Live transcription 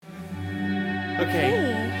Okay.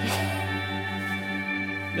 Hey.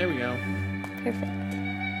 There we go. Perfect.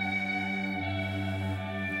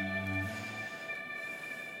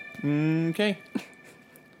 Okay.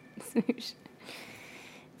 Let's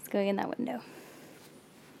go in that window.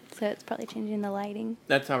 So it's probably changing the lighting.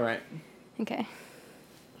 That's all right. Okay.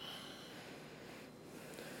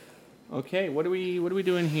 Okay, what are we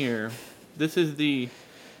doing here? This is the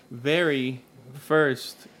very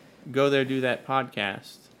first Go There Do That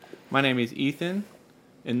podcast. My name is Ethan,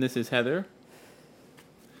 and this is Heather.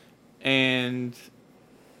 And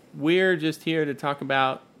we're just here to talk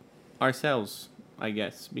about ourselves, I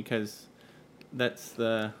guess, because that's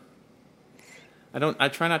the... I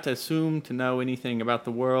try not to assume to know anything about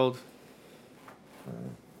the world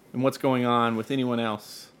and what's going on with anyone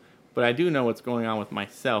else. But I do know what's going on with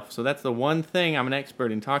myself. So that's the one thing I'm an expert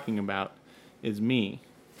in talking about, is me.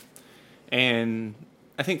 And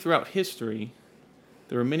I think throughout history,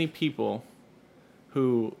 there are many people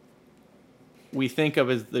who we think of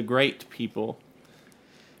as the great people.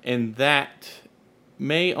 And that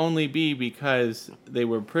may only be because they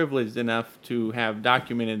were privileged enough to have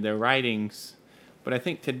documented their writings. But I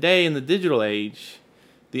think today in the digital age,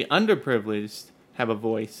 the underprivileged have a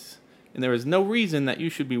voice. And there is no reason that you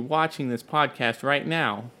should be watching this podcast right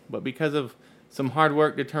now. But because of some hard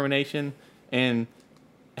work, determination, and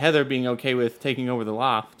Heather being okay with taking over the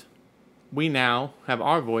loft, we now have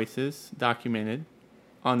our voices documented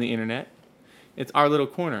on the internet. It's our little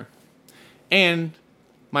corner. And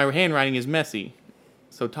my handwriting is messy,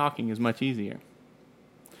 so talking is much easier.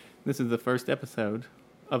 This is the first episode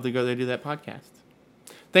of the Go There Do That podcast.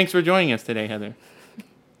 Thanks for joining us today, Heather.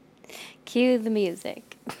 Cue the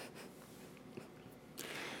music.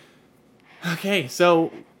 Okay,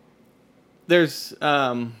 so there's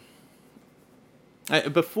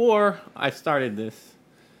before I started this,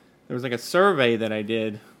 there was like a survey that I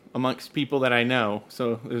did amongst people that I know.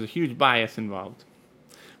 So there's a huge bias involved.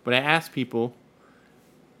 But I asked people,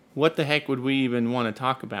 what the heck would we even want to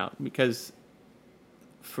talk about? Because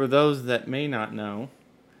for those that may not know,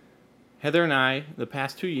 Heather and I, the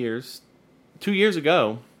past 2 years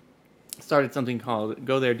ago, started something called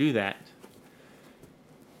Go There Do That.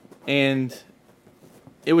 And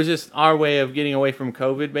it was just our way of getting away from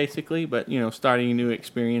COVID, basically, but, starting new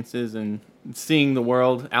experiences and seeing the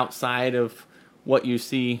world outside of what you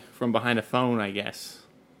see from behind a phone, I guess.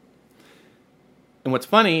 And what's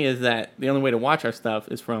funny is that the only way to watch our stuff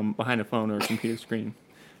is from behind a phone or a computer screen.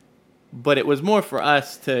 But it was more for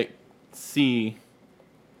us to see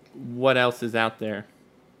what else is out there.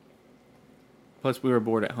 Plus, we were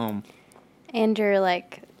bored at home. And you're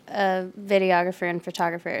like a videographer and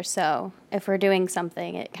photographer, so if we're doing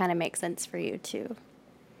something, it kind of makes sense for you to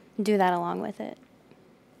do that along with it.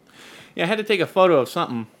 Yeah, I had to take a photo of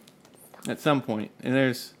something at some point.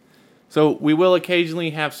 And so we will occasionally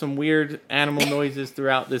have some weird animal noises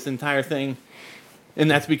throughout this entire thing.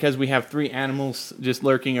 And that's because we have 3 animals just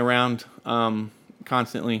lurking around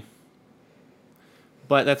constantly.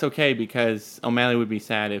 But that's okay because O'Malley would be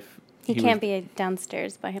sad if he can't be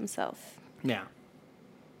downstairs by himself. Yeah.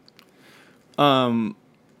 So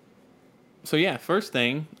yeah, first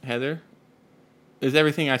thing, Heather, is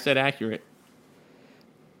everything I said accurate?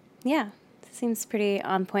 Yeah, seems pretty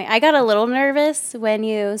on point. I got a little nervous when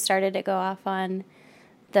you started to go off on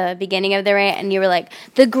the beginning of the rant, and you were like,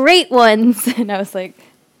 the great ones, and I was like...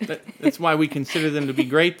 That's why we consider them to be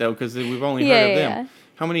great, though, because we've only heard of them. Yeah.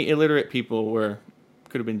 How many illiterate people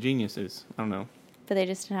could have been geniuses? I don't know. But they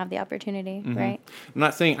just didn't have the opportunity, right? I'm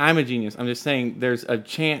not saying I'm a genius. I'm just saying there's a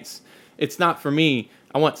chance. It's not for me.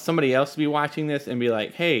 I want somebody else to be watching this and be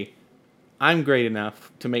like, hey, I'm great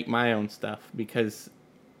enough to make my own stuff, because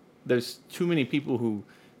there's too many people who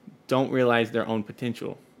don't realize their own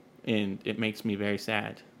potential, and it makes me very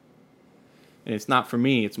sad. And it's not for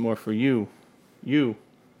me. It's more for you,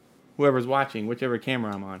 whoever's watching, whichever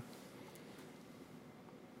camera I'm on.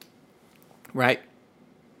 Right?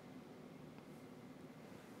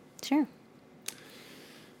 Sure.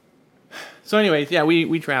 So anyways, yeah,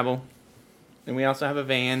 we travel. And we also have a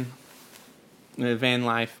van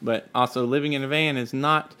life. But also living in a van is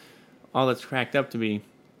not all it's cracked up to be.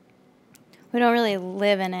 We don't really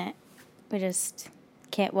live in it. We just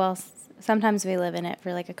can't. Well, sometimes we live in it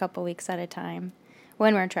for like a couple weeks at a time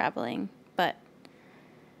when we're traveling. But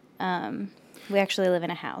we actually live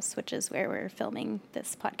in a house, which is where we're filming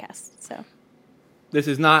this podcast. So this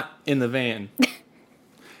is not in the van.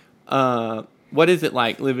 What is it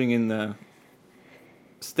like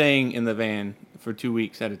staying in the van for 2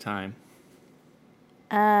 weeks at a time?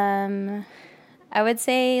 I would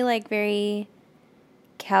say like very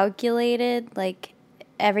calculated, like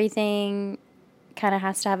everything kind of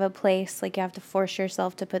has to have a place. Like, you have to force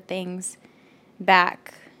yourself to put things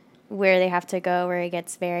back where they have to go, where it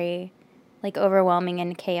gets very, like, overwhelming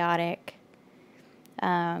and chaotic.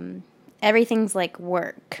 Everything's like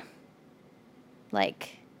work.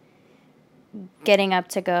 Like, getting up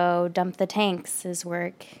to go dump the tanks is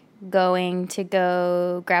work. Going to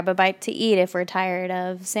go grab a bite to eat if we're tired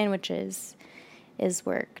of sandwiches is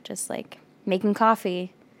work. Just like making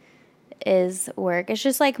coffee is work. It's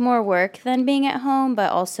just like more work than being at home,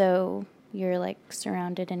 but also you're like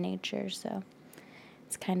surrounded in nature. So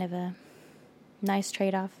it's kind of a nice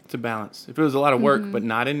trade-off. It's a balance. If it was a lot of work but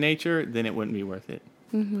not in nature, then it wouldn't be worth it.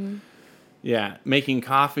 Mm-hmm. Yeah, making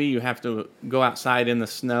coffee, you have to go outside in the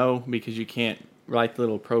snow because you can't light the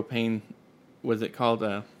little propane. Was it called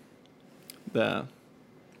what?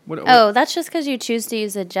 Oh, that's just because you choose to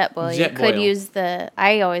use a jet boil. Jet You could boil. use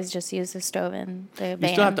I always just use the stove in the van.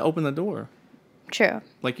 You still have to open the door. True.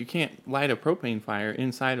 Like, you can't light a propane fire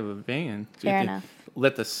inside of a van. So you Fair have to enough.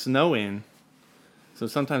 let the snow in. So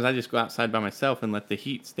sometimes I just go outside by myself and let the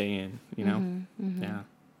heat stay in, you know? Mm-hmm. Yeah.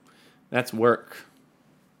 That's work.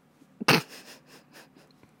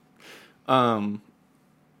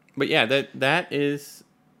 But yeah, that is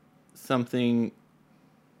something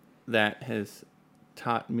that has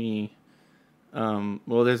taught me.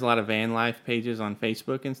 Well, there's a lot of van life pages on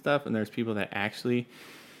Facebook and stuff, and there's people that actually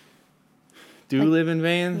do live in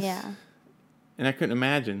vans. Yeah. And I couldn't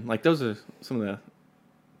imagine. Like, those are some of the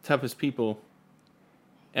toughest people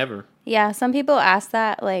ever. Yeah, some people ask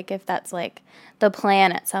that, like, if that's, like, the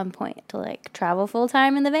plan at some point to, like, travel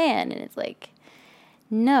full-time in the van. And it's like,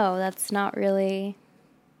 no, that's not really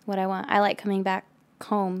what I want. I like coming back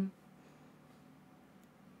home,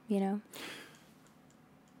 you know?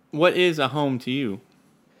 What is a home to you?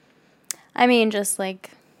 I mean, just,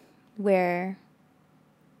 like, where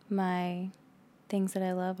my things that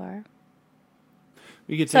I love are.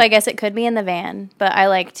 You could So I guess it could be in the van, but I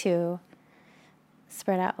like to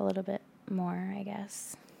spread out a little bit more, I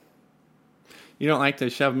guess. You don't like to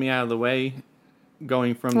shove me out of the way,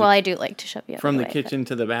 going from Well, I do like to shove you out from of the the way, kitchen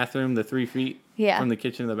to the bathroom, the 3 feet. Yeah. From the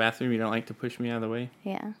kitchen to the bathroom, you don't like to push me out of the way.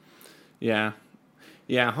 Yeah. Yeah,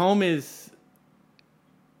 yeah. Home is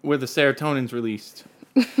where the serotonin's released,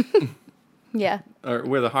 Yeah. or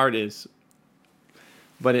where the heart is.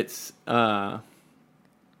 But it's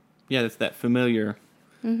it's that familiar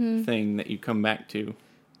thing that you come back to.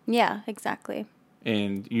 Yeah, exactly.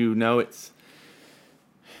 And you know it's...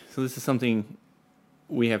 So this is something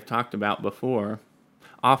we have talked about before,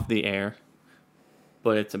 off the air,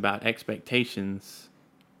 but it's about expectations.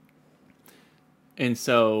 And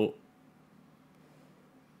so,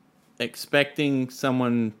 expecting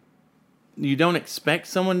someone... You don't expect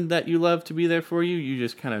someone that you love to be there for you. You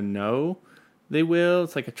just kind of know they will.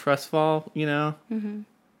 It's like a trust fall, you know? Mm-hmm.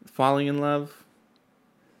 Falling in love.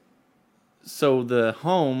 So the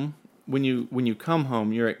home... When you come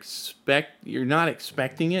home, you're not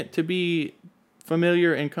expecting it to be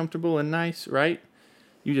familiar and comfortable and nice, right?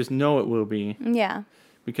 You just know it will be. Yeah.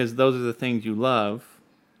 Because those are the things you love,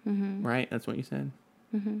 Mm-hmm. right? That's what you said?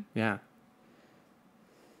 Mm-hmm. Yeah.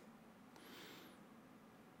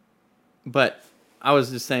 But I was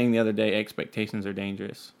just saying the other day, expectations are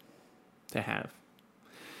dangerous to have.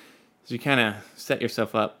 So you kind of set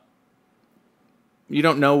yourself up. You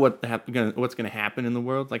don't know what's going to happen in the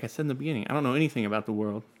world. Like I said in the beginning, I don't know anything about the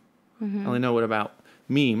world. Mm-hmm. I only know what about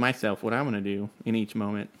myself, what I'm going to do in each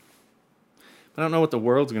moment. But I don't know what the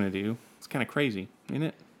world's going to do. It's kind of crazy, isn't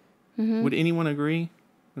it? Mm-hmm. Would anyone agree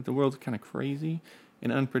that the world's kind of crazy and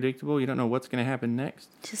unpredictable? You don't know what's going to happen next.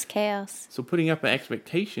 Just chaos. So putting up an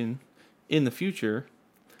expectation in the future,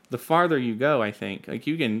 the farther you go, I think, like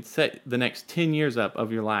you can set the next 10 years up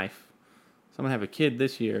of your life. So I'm going to have a kid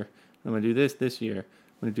this year. I'm going to do this year.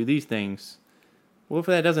 I'm going to do these things. What if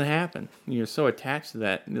that doesn't happen? You're so attached to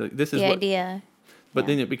that. This is The idea. But Yeah.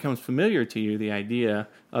 then it becomes familiar to you, the idea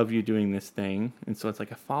of you doing this thing. And so it's like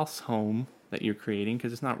a false home that you're creating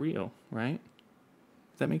because it's not real, right?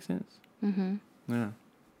 Does that make sense? Mm-hmm. Yeah.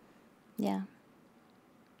 Yeah.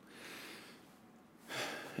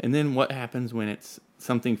 And then what happens when it's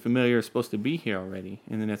something familiar is supposed to be here already,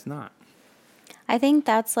 and then it's not? I think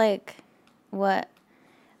that's like what,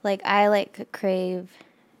 like I like crave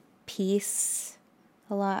peace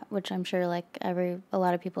a lot, which I'm sure like a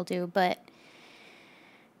lot of people do, but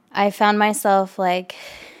I found myself like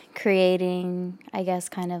creating, I guess,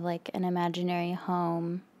 kind of like an imaginary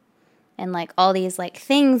home, and like all these like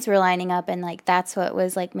things were lining up, and like that's what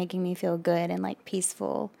was like making me feel good and like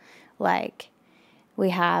peaceful, like we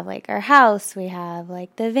have like our house, we have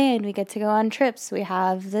like the van, we get to go on trips, we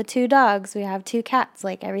have the 2 dogs, we have 2 cats,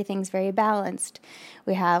 like everything's very balanced.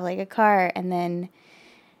 We have like a car, and then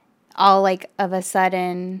all like of a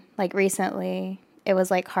sudden, like recently, it was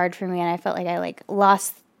like hard for me, and I felt like I like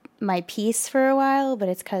lost my peace for a while, but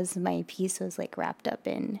it's because my peace was like wrapped up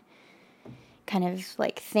in kind of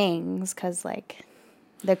like things, because like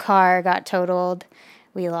the car got totaled,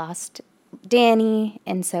 we lost Danny,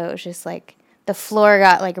 and so it was just like the floor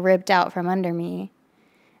got like ripped out from under me.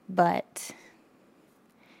 But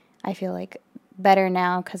I feel like better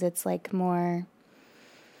now because it's like more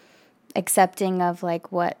accepting of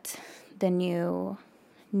like what the new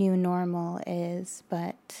normal is.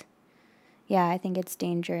 But yeah, I think it's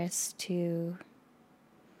dangerous to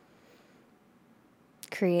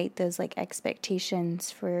create those like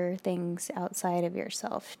expectations for things outside of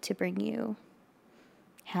yourself to bring you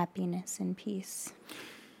happiness and peace.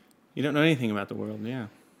 You don't know anything about the world, yeah.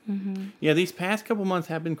 Mm-hmm. Yeah, these past couple months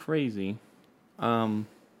have been crazy. So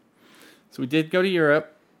we did go to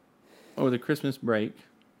Europe over the Christmas break.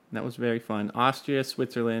 That was very fun. Austria,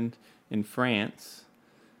 Switzerland, and France.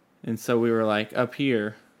 And so we were like up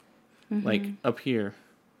here, you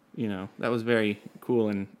know. That was very cool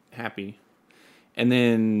and happy. And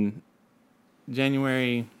then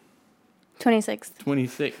January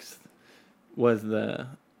 26th was the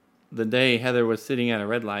day Heather was sitting at a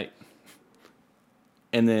red light.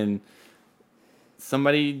 And then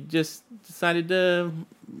somebody just decided to,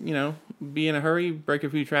 you know, be in a hurry, break a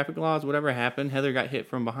few traffic laws, whatever happened. Heather got hit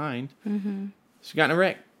from behind. Mm-hmm. She got in a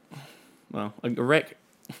wreck. Well, a wreck.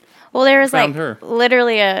 Well, there was found like her.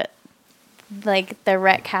 Literally the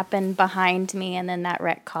wreck happened behind me, and then that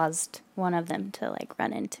wreck caused one of them to like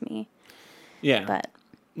run into me. Yeah. But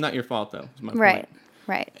not your fault though. Is my right, point.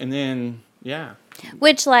 right. And then yeah.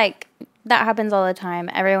 Which like that happens all the time.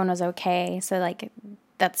 Everyone was okay, so like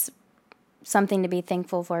that's something to be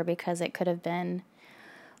thankful for, because it could have been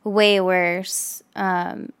way worse.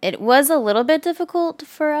 It was a little bit difficult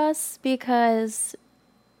for us because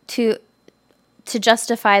to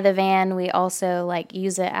justify the van, we also like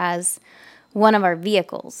use it as one of our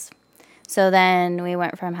vehicles. So then we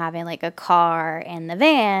went from having like a car and the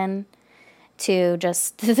van to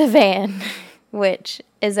just the van, which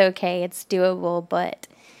is okay. It's doable, but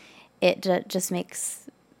it just makes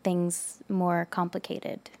things more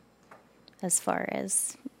complicated as far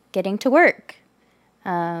as getting to work,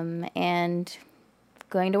 and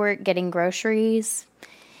going to work, getting groceries.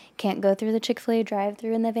 Can't go through the Chick-fil-A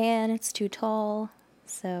drive-thru in the van. It's too tall.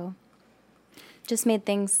 So just made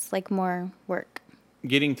things like more work.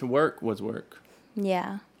 Getting to work was work.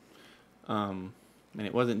 Yeah. And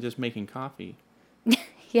it wasn't just making coffee.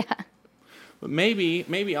 Yeah. But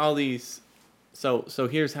maybe all these. So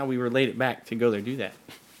here's how we relate it back to Go There, Do That.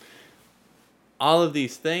 All of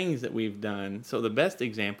these things that we've done. So the best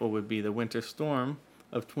example would be the winter storm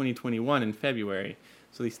of 2021 in February.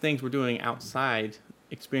 So these things we're doing outside,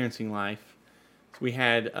 experiencing life. So we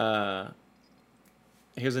had,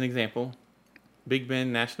 here's an example. Big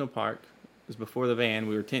Bend National Park. It was before the van.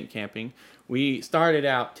 We were tent camping. We started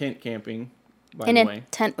out tent camping, by the way. In a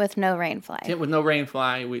tent with no rainfly. Tent with no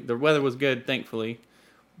rainfly. The weather was good, thankfully.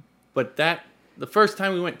 But the first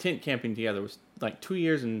time we went tent camping together was like 2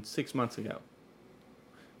 years and 6 months ago.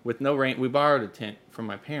 With no rain. We borrowed a tent from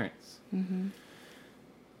my parents. Mm-hmm.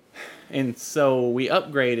 And so we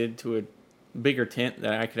upgraded to a bigger tent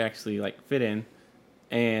that I could actually like fit in.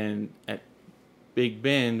 And at Big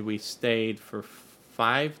Bend, we stayed for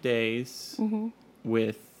 5 days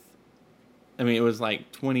with, I mean, it was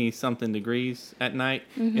like 20-something degrees at night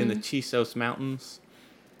in the Chisos Mountains.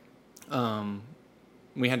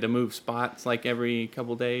 We had to move spots like every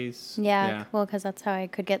couple days. Yeah. Well, because that's how I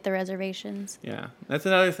could get the reservations. Yeah. That's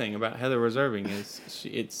another thing about Heather reserving is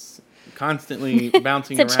it's constantly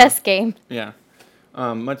bouncing around. It's a chess game. Yeah.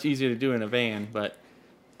 Much easier to do in a van, but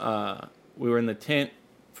we were in the tent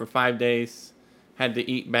for 5 days, had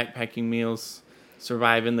to eat backpacking meals,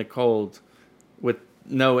 survive in the cold with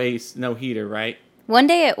no heater, right? One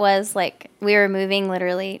day it was like we were moving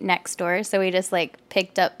literally next door, so we just like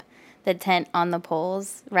picked up the tent on the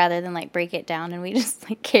poles rather than like break it down, and we just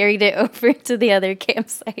like carried it over to the other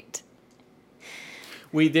campsite.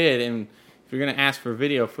 We did, and if you're going to ask for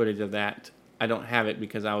video footage of that, I don't have it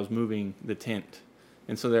because I was moving the tent.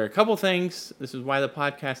 And so there are a couple things. This is why the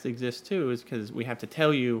podcast exists too, is because we have to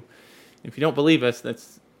tell you. If you don't believe us,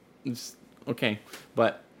 that's okay.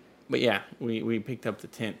 But yeah, we picked up the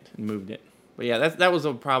tent and moved it. But yeah, that was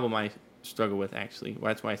a problem I struggle with actually.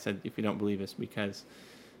 That's why I said if you don't believe us, because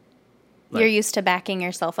you're used to backing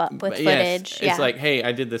yourself up with footage. Yes, it's like, hey,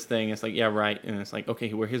 I did this thing. It's like, yeah, right. And it's like,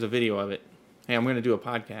 okay, well, here's a video of it. Hey, I'm going to do a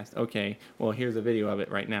podcast. Okay, well, here's a video of it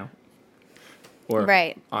right now. Or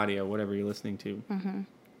Right. audio, whatever you're listening to.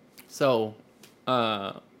 So,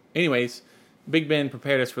 anyways, Big Ben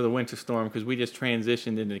prepared us for the winter storm because we just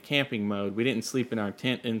transitioned into camping mode. We didn't sleep in our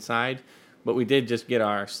tent inside, but we did just get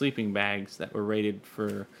our sleeping bags that were rated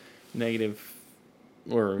for negative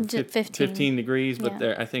or 15 degrees, but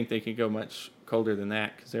I think they could go much colder than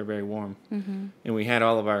that because they're very warm. And we had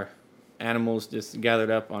all of our animals just gathered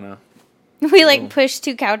up on a... We like pushed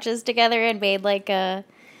 2 couches together and made like a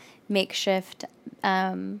makeshift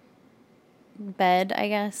bed, I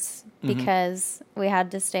guess, because we had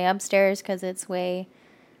to stay upstairs because it's way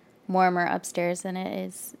warmer upstairs than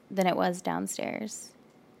it was downstairs.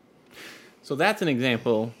 So that's an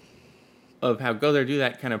example of how Go There Do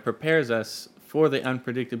That kind of prepares us for the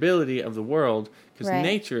unpredictability of the world, because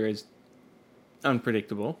nature is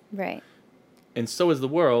unpredictable. Right. And so is the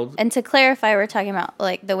world. And to clarify, we're talking about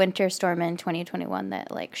like the winter storm in 2021 that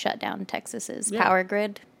like shut down Texas's power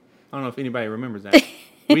grid. I don't know if anybody remembers that.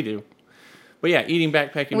 We do. But yeah, eating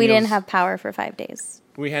backpacking We meals. didn't have power for 5 days.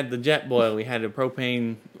 We had the jet boil. We had the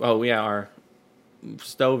propane. Oh, yeah, our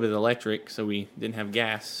stove is electric, so we didn't have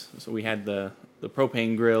gas. So we had the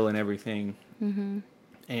propane grill and everything.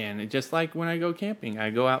 And it's just like when I go camping,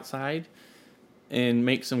 I go outside and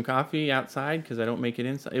make some coffee outside because I don't make it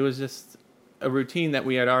inside. It was just a routine that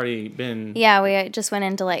we had already been... Yeah, we just went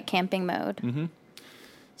into like camping mode.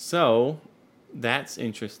 So that's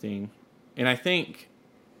interesting. And I think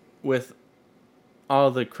with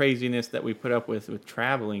all the craziness that we put up with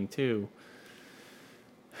traveling too,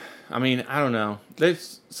 I mean, I don't know.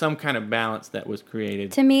 There's some kind of balance that was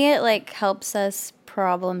created. To me, it like helps us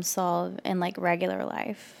problem solve in like regular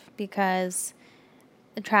life, because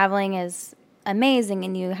traveling is amazing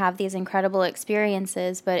and you have these incredible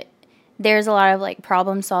experiences, but there's a lot of like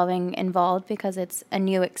problem solving involved because it's a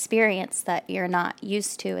new experience that you're not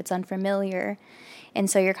used to. It's unfamiliar. And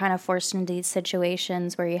so you're kind of forced into these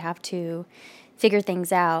situations where you have to figure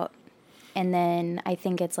things out. And then I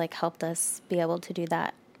think it's like helped us be able to do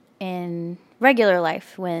that in regular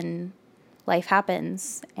life when life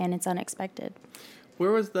happens and it's unexpected.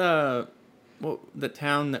 Where was the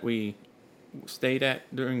town that we stayed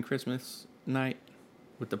at during Christmas night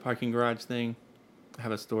with the parking garage thing? I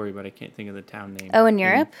have a story, but I can't think of the town name. Oh, in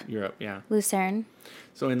Europe? In Europe, yeah. Lucerne.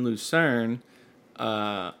 So in Lucerne,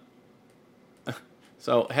 so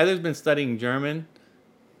Heather's been studying German,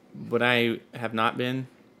 but I have not been.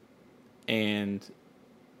 And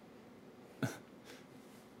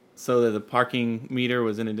so the parking meter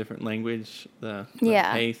was in a different language, the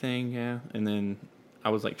pay thing, yeah. And then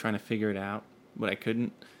I was like trying to figure it out, but I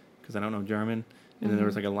couldn't because I don't know German. And then there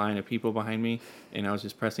was like a line of people behind me, and I was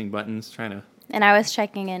just pressing buttons trying to... And I was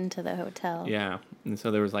checking into the hotel. Yeah. And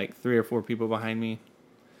so there was like 3 or 4 people behind me,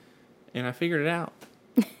 and I figured it out.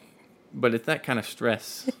 But it's that kind of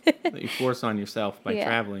stress that you force on yourself by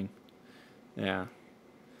traveling. Yeah.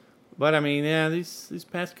 But I mean, yeah, these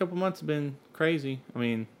past couple months have been crazy. I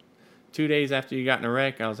mean, 2 days after you got in a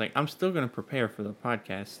wreck, I was like, I'm still going to prepare for the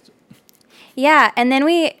podcast. Yeah, and then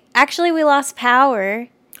we lost power.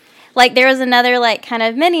 Like there was another like kind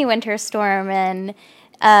of mini winter storm, and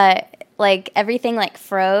like everything like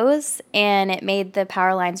froze, and it made the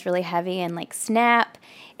power lines really heavy and like snap.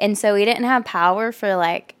 And so we didn't have power for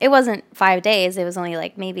like, it wasn't 5 days, it was only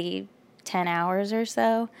like maybe 10 hours or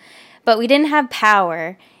so. But we didn't have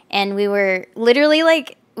power, and we were literally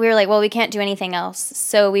like, well, we can't do anything else.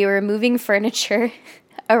 So we were moving furniture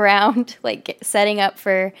around, like setting up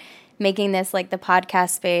for making this like the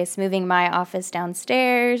podcast space, moving my office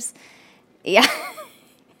downstairs. Yeah.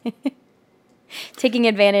 Taking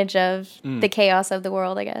advantage of the chaos of the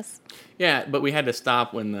world, I guess. Yeah, but we had to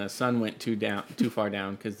stop when the sun went too far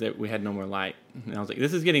down because we had no more light. And I was like,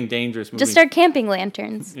 this is getting dangerous. Just our camping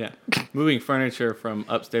lanterns. Yeah. Moving furniture from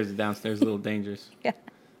upstairs to downstairs is a little dangerous. Yeah.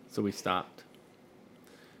 So we stopped.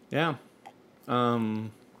 Yeah. So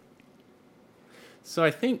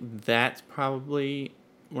I think that's probably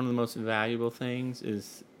one of the most valuable things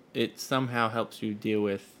is it somehow helps you deal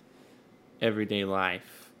with everyday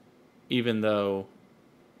life, even though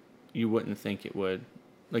you wouldn't think it would.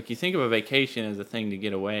 Like, you think of a vacation as a thing to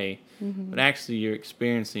get away, but actually you're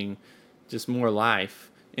experiencing just more life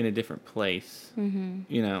in a different place.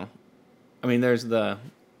 You know, I mean, there's the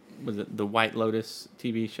White Lotus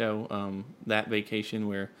TV show, that vacation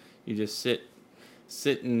where you just sit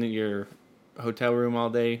in your hotel room all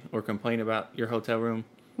day or complain about your hotel room,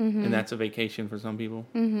 and that's a vacation for some people.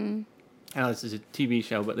 I know this is a TV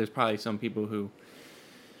show, but there's probably some people who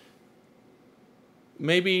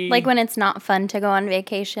maybe... Like when it's not fun to go on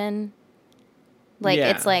vacation. Like,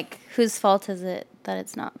 it's like, whose fault is it that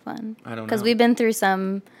it's not fun? I don't know. Because we've been through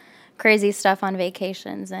some crazy stuff on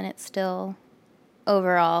vacations, and it's still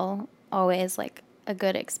overall always like a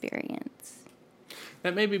good experience.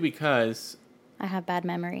 That may be because I have bad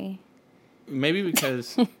memory. Maybe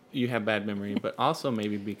because you have bad memory, but also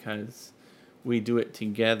maybe because we do it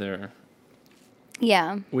together.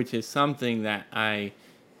 Yeah. Which is something that I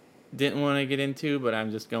didn't want to get into, but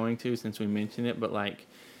I'm just going to since we mentioned it. But like,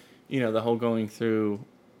 the whole going through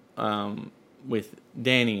with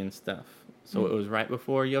Danny and stuff. So it was right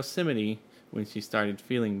before Yosemite when she started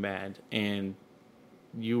feeling bad, and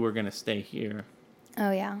you were going to stay here.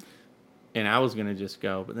 Oh, yeah. And I was going to just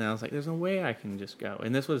go, but then I was like, there's no way I can just go.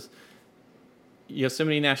 And this was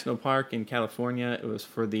Yosemite National Park in California. It was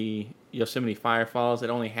for the Yosemite Fire Falls. It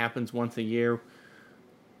only happens once a year.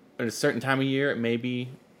 At a certain time of year, it maybe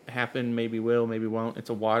happen, maybe will, maybe won't. It's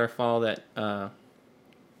a waterfall that the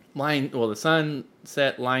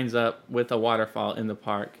sunset lines up with a waterfall in the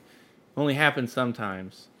park. Only happens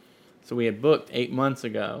sometimes. So we had booked 8 months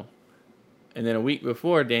ago, and then a week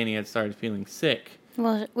before, Danny had started feeling sick.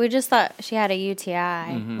 Well, we just thought she had a UTI.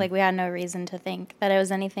 Mm-hmm. Like, we had no reason to think that it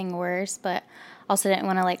was anything worse, but also didn't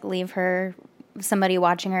want to, like, leave her, somebody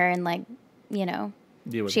watching her, and, like,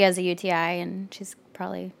 she has a UTI, and she's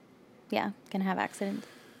probably, going to have accidents.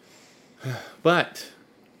 But,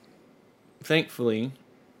 thankfully,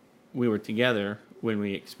 we were together when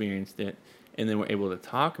we experienced it, and then we're able to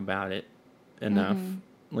talk about it enough.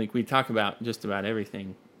 Mm-hmm. Like, we talk about just about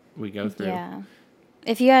everything we go through. Yeah.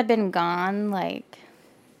 If you had been gone, like,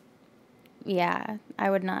 I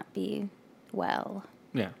would not be well.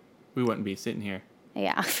 Yeah, we wouldn't be sitting here.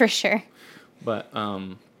 Yeah, for sure. But,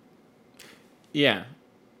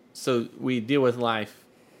 so we deal with life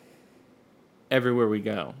everywhere we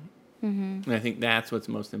go. Mm-hmm. And I think that's what's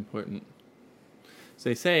most important. So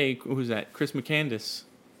they say, who's that? Chris McCandless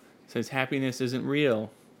says happiness isn't real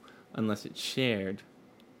unless it's shared.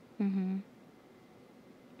 Mm-hmm.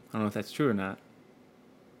 I don't know if that's true or not,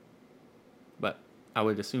 but I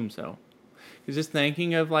would assume so. Because just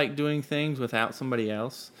thinking of like doing things without somebody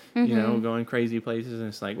else, going crazy places, and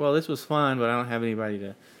it's like, well, this was fun, but I don't have anybody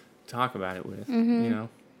to talk about it with.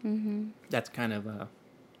 Mm-hmm. That's kind of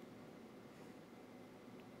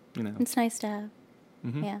it's nice to have.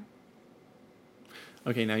 Mm-hmm. Yeah.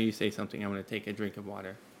 Okay, now you say something. I'm going to take a drink of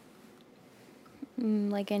water.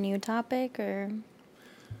 Like a new topic, or?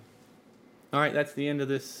 All right, that's the end of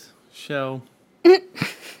this show.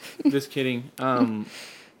 Just kidding. 1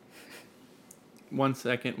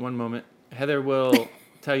 second, 1 moment. Heather will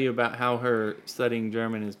tell you about how her studying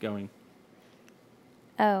German is going.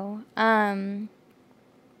 Oh,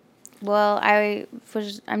 well,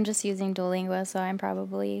 I'm just using Duolingo, so I'm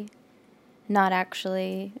probably not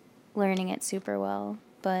actually learning it super well,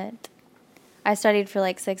 but I studied for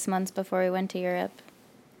like 6 months before we went to Europe,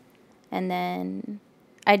 and then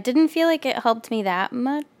I didn't feel like it helped me that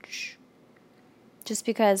much, just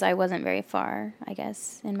because I wasn't very far, I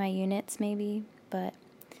guess, in my units maybe, but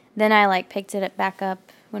then I like picked it back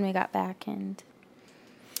up when we got back, and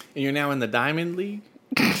you're now in the Diamond League?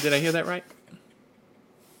 Did I hear that right?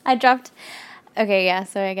 Okay, yeah,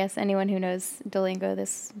 so I guess anyone who knows Duolingo,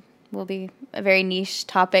 this will be a very niche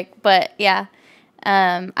topic, but yeah,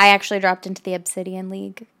 I actually dropped into the Obsidian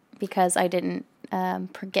League because I didn't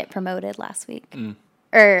get promoted last week.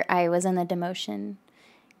 Or I was in the demotion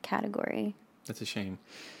category. That's a shame.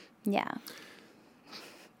 Yeah.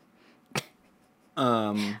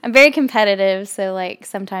 I'm very competitive, so like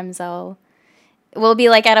sometimes we'll be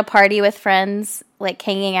like at a party with friends, like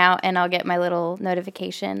hanging out, and I'll get my little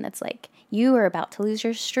notification that's like, you are about to lose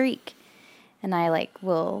your streak. And I like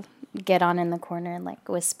will get on in the corner and like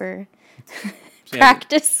whisper,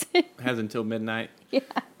 practice. Has until midnight. Yeah.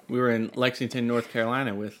 We were in Lexington, North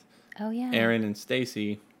Carolina with Aaron and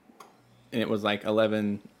Stacy, and it was like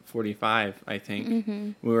 11:45, I think.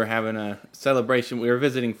 Mm-hmm. We were having a celebration. We were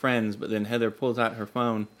visiting friends, but then Heather pulls out her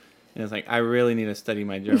phone, and it's like, I really need to study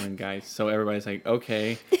my German, guys. So everybody's like,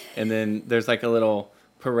 okay. And then there's like a little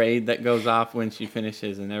parade that goes off when she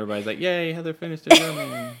finishes, and everybody's like, yay, Heather finished her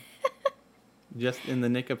German. Just in the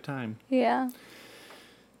nick of time. Yeah.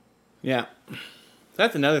 Yeah. So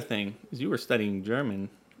that's another thing, is you were studying German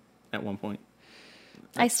at one point.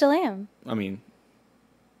 I still am. I mean,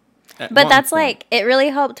 but that's point. Like, it really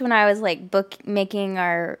helped when I was like making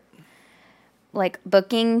our like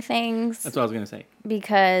booking things. That's what I was going to say.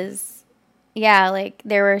 Because, yeah, like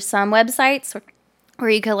there were some websites where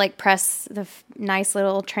you could like press the nice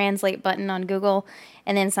little translate button on Google,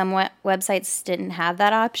 and then some websites didn't have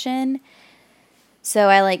that option. So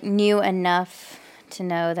I like knew enough to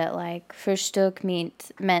know that like Frühstück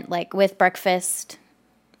meant like with breakfast,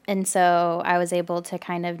 And so I was able to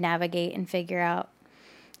kind of navigate and figure out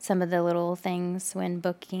some of the little things when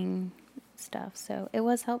booking stuff. So it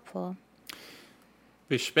was helpful.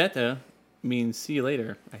 Bis später means see you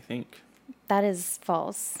later, I think. That is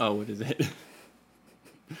false. Oh, what is it?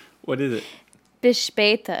 What is it? Bis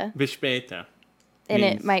später. Bis später. And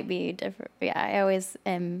it might be different. Yeah, I always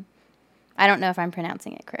am. I don't know if I'm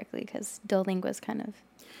pronouncing it correctly because Duolingo is kind of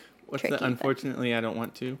What's tricky. the unfortunately I don't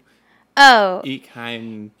want to? Oh. Ich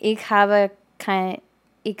habe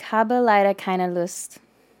leider keine Lust.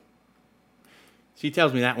 She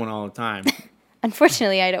tells me that one all the time.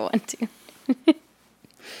 Unfortunately, I don't want to.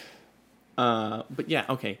 But yeah,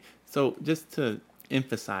 okay. So just to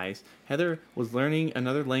emphasize, Heather was learning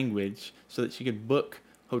another language so that she could book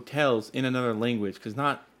hotels in another language because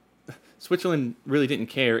Switzerland really didn't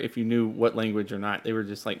care if you knew what language or not. They were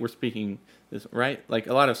just like, we're speaking this, right? Like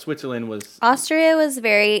a lot of Switzerland was... Austria was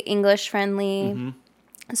very English friendly.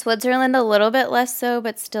 Mm-hmm. Switzerland a little bit less so,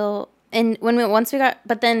 but still. And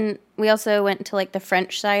but then we also went to like the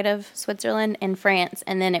French side of Switzerland and France,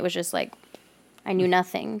 and then it was just like, I knew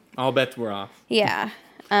nothing. All bets were off. Yeah.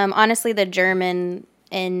 Honestly, the German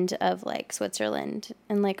end of like Switzerland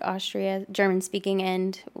and like Austria, German speaking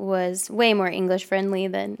end was way more English friendly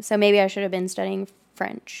so maybe I should have been studying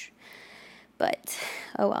French, but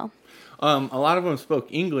oh well. A lot of them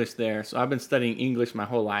spoke English there, so I've been studying English my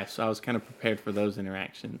whole life, so I was kind of prepared for those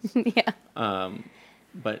interactions. Yeah.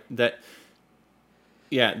 But there's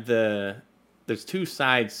two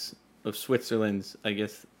sides of Switzerland's, I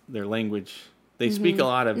guess, their language. They speak a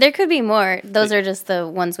lot of... There could be more. Those are just the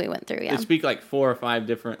ones we went through, yeah. They speak like 4 or 5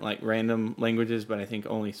 different like random languages, but I think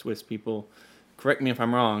only Swiss people. Correct me if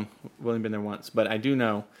I'm wrong. I've only been there once. But I do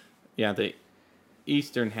know, the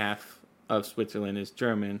eastern half of Switzerland is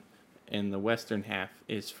German, and the western half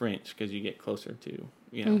is French because you get closer to,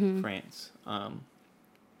 France.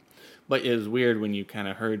 But it was weird when you kind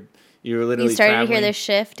of heard... You were literally started traveling. To hear the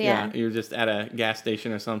shift, yeah. Yeah, you were just at a gas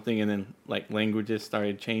station or something, and then like languages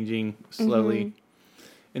started changing slowly. Mm-hmm.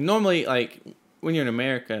 And normally, like when you're in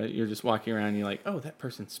America, you're just walking around, and you're like, "Oh, that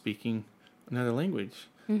person's speaking another language."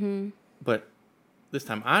 Mm-hmm. But this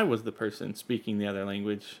time, I was the person speaking the other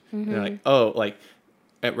language. Mm-hmm. And they're like, "Oh, like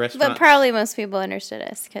at restaurants." But probably most people understood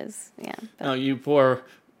us because, yeah. But. Oh, you poor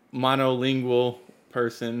monolingual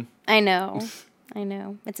person. I know.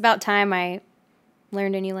 It's about time I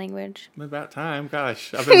learned a new language. About time.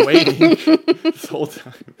 Gosh, I've been waiting this whole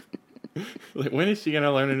time. Like, when is she going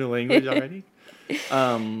to learn a new language already?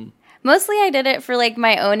 Mostly I did it for like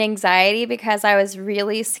my own anxiety because I was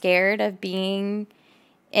really scared of being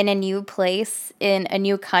in a new place, in a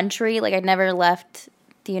new country. Like I'd never left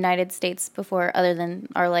the United States before other than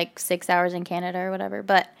our like 6 hours in Canada or whatever.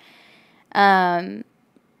 But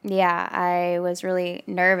yeah, I was really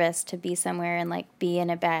nervous to be somewhere and like be in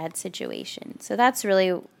a bad situation. So that's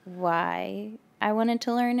really why I wanted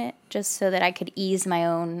to learn it, just so that I could ease my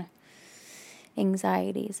own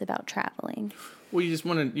anxieties about traveling. Well, you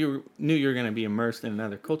knew you were going to be immersed in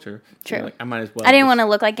another culture. True. So like, I might as well. I didn't want to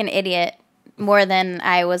look like an idiot more than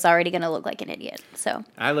I was already going to look like an idiot. So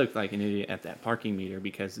I looked like an idiot at that parking meter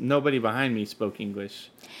because nobody behind me spoke English.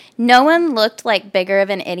 No one looked like bigger of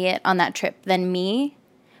an idiot on that trip than me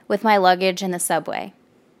with my luggage in the subway.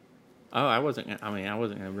 Oh, I wasn't going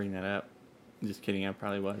to bring that up. Just kidding, I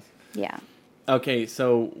probably was. Yeah. Okay,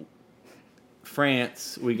 so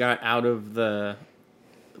France, we got out of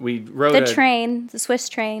we rode the Swiss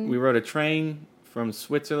train. We rode a train from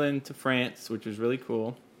Switzerland to France, which was really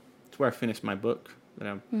cool. It's where I finished my book that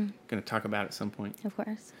I'm going to talk about at some point. Of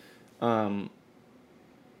course. So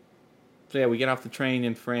yeah, we get off the train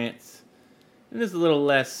in France, and it's a little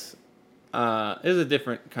less. It was a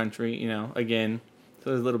different country, again,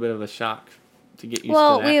 so it was a little bit of a shock to get used to that.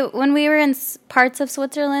 Well, when we were in parts of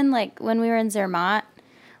Switzerland, like when we were in Zermatt,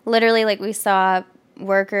 literally, like we saw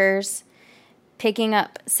workers picking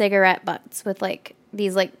up cigarette butts with like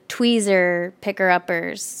these like tweezer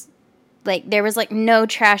picker-uppers. Like there was like no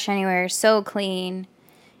trash anywhere, so clean.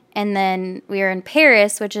 And then we were in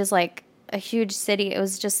Paris, which is like a huge city.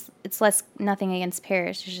 It's less, nothing against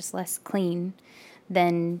Paris, it's just less clean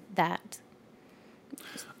than that.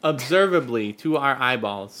 Observably, to our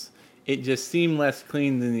eyeballs, it just seemed less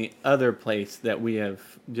clean than the other place that we have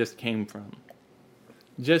just came from.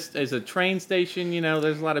 Just as a train station,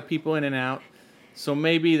 there's a lot of people in and out. So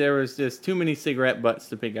maybe there was just too many cigarette butts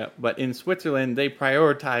to pick up. But in Switzerland, they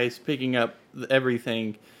prioritized picking up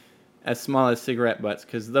everything as small as cigarette butts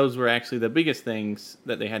because those were actually the biggest things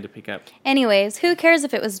that they had to pick up. Anyways, who cares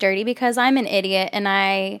if it was dirty? Because I'm an idiot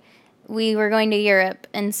and we were going to Europe,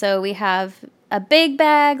 and so we have a big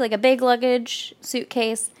bag, like a big luggage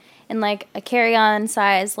suitcase, in like a carry-on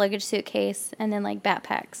size luggage suitcase, and then like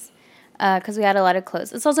backpacks, because we had a lot of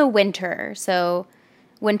clothes. It's also winter, so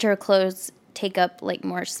winter clothes take up like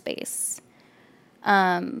more space.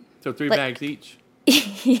 So 3 bags each.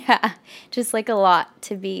 Yeah, just like a lot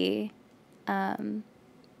to be.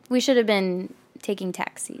 We should have been taking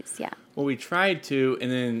taxis. Yeah. Well, we tried to,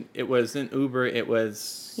 and then it wasn't Uber. It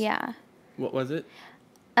was. Yeah. What was it?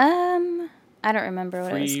 I don't remember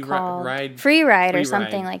what it was called. Ride, free ride or Free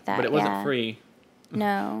something Ride. like that. But it wasn't yeah. free.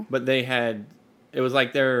 No. But they had, it was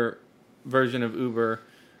like their version of Uber,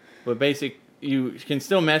 but you can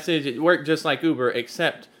still message. It worked just like Uber,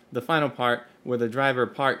 except the final part where the driver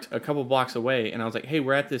parked a couple blocks away, and I was like, "Hey,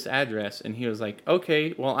 we're at this address," and he was like,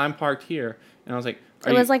 "Okay, well, I'm parked here," and I was like,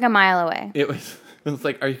 It was like a mile away. It was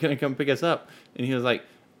like, "Are you gonna come pick us up?" And he was like,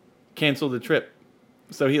 "Cancel the trip."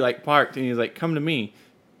 So he like parked, and he was like, "Come to me."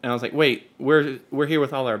 And I was like, "Wait, we're here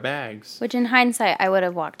with all our bags." Which in hindsight, I would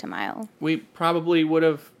have walked a mile. We probably would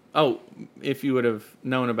have. Oh, if you would have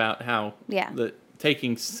known about how. Yeah.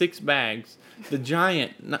 Taking 6 bags, the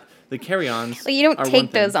giant, the carry-ons. Well, you don't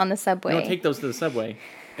take those on the subway. You don't take those to the subway,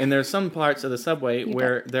 and there's some parts of the subway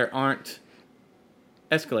where there aren't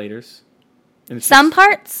escalators. And some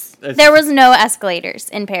parts there was no escalators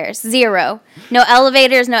in Paris. 0. No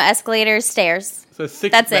elevators, no escalators, stairs. So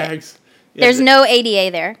 6 That's bags. It. Yeah, there's no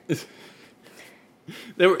ADA there.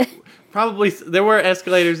 There were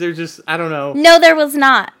escalators. They're just, I don't know. No, there was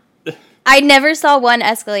not. I never saw one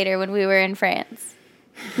escalator when we were in France.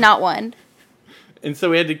 Not one. And so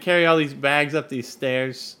we had to carry all these bags up these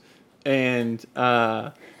stairs. And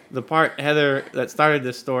the part, Heather, that started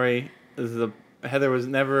this story is Heather was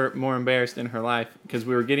never more embarrassed in her life because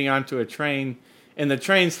we were getting onto a train, and the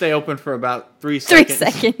trains stay open for about 3 seconds.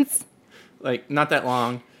 3 seconds. Like, not that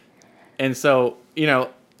long. And so,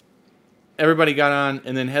 everybody got on,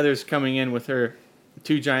 and then Heather's coming in with her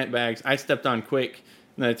 2 giant bags. I stepped on quick,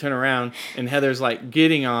 and then I turn around, and Heather's like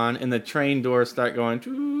getting on, and the train doors start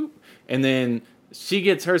going, and then she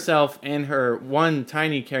gets herself and her 1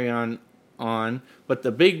 tiny carry-on on, but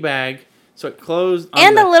the big bag, so it closed.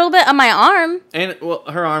 And a little bit on my arm. And, well,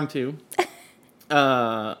 her arm too.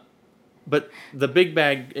 But the big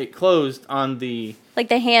bag, it closed on the... Like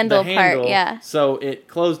the handle part, yeah. So it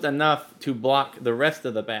closed enough to block the rest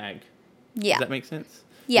of the bag. Yeah. Does that make sense?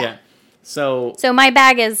 Yeah. So my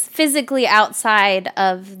bag is physically outside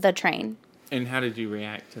of the train. And how did you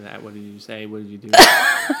react to that? What did you say? What did you do?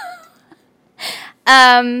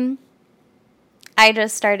 I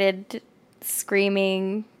just started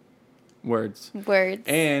screaming words.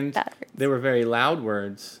 And bad words. They were very loud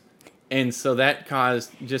words. And so that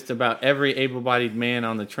caused just about every able-bodied man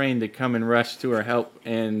on the train to come and rush to her help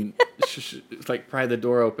and like pry the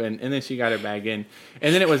door open. And then she got her bag in.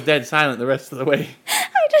 And then it was dead silent the rest of the way.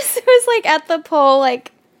 I just was like at the pole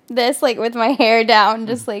like this, like with my hair down,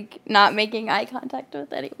 just like not making eye contact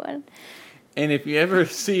with anyone. And if you ever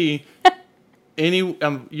see any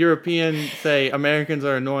European say Americans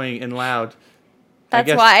are annoying and loud,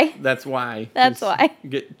 That's why. That's why. That's why.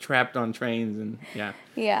 Get trapped on trains and yeah.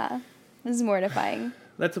 Yeah. This is mortifying.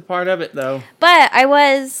 That's a part of it, though. But I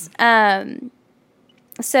was,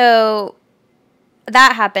 so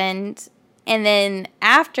that happened. And then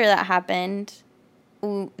after that happened,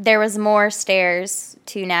 there was more stairs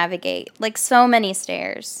to navigate. Like, so many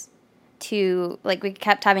stairs to, like, we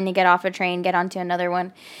kept having to get off a train, get onto another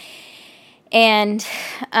one. And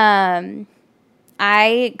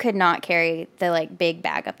I could not carry the, like, big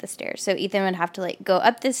bag up the stairs. So Ethan would have to, like, go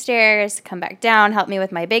up the stairs, come back down, help me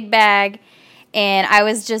with my big bag. And I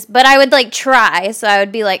was but I would, like, try. So I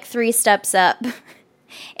would be, like, 3 steps up.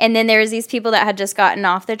 And then there was these people that had just gotten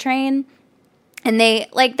off the train. And they,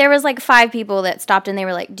 like, there was, like, 5 people that stopped and they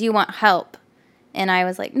were like, "Do you want help?" And I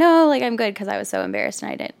was like, "No, like, I'm good," because I was so embarrassed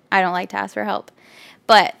and I don't like to ask for help.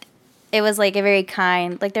 But it was, like, a very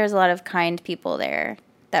kind, like, there was a lot of kind people there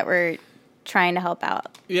that were trying to help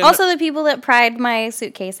out. Yeah, also, the people that pried my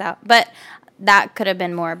suitcase out. But that could have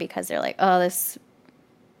been more because they're like, "Oh,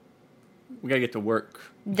 we got to get to work.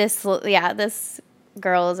 This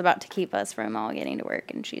girl is about to keep us from all getting to work,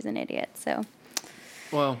 and she's an idiot." So,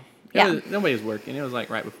 well, nobody was working. It was like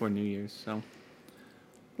right before New Year's, so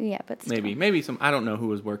yeah, but still. maybe some. I don't know who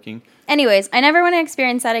was working. Anyways, I never want to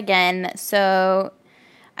experience that again. So,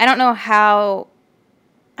 I don't know how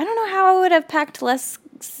I would have packed less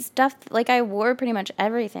stuff. Like, I wore pretty much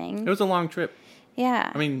everything. It was a long trip.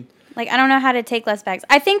 Yeah. I mean, like, I don't know how to take less bags.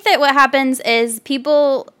 I think that what happens is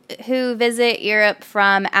people who visit Europe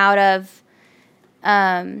from out of,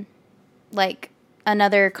 like,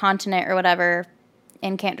 another continent or whatever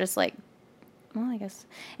and can't just, like, well, I guess.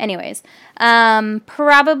 Anyways,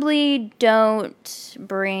 probably don't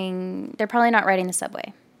bring. They're probably not riding the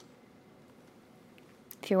subway.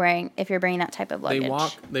 If you're bringing that type of luggage.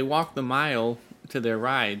 They walk the mile to their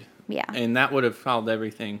ride. Yeah. And that would have solved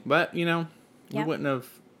everything. But, we Yep. wouldn't have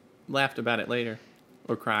laughed about it later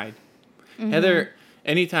or cried. Mm-hmm.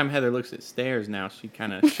 Anytime Heather looks at stairs now, she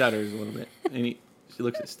kind of shudders a little bit. She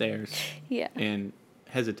looks at stairs. Yeah. And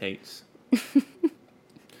hesitates.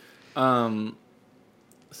 So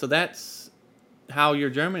that's how your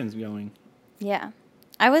German's going. Yeah.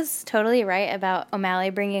 I was totally right about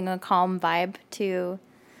O'Malley bringing a calm vibe to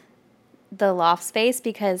the loft space,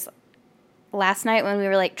 because last night when we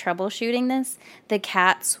were like troubleshooting this, the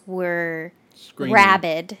cats were Screaming.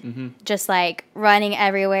 rabid, Mm-hmm. just like running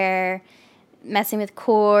everywhere, messing with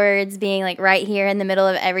cords, being like right here in the middle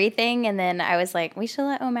of everything. And then I was like, we should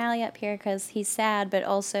let O'Malley up here because he's sad, but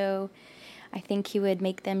also I think he would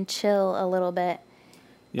make them chill a little bit.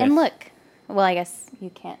 Yes. And look, well, I guess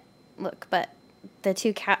you can't look, but the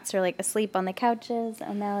two cats are like asleep on the couches.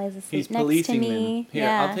 O'Malley's asleep He's next to policing me. them. Here,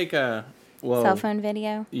 Yeah. I'll take a Cell phone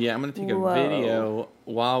video. Yeah, I'm gonna take Whoa. a video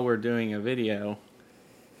while we're doing a video,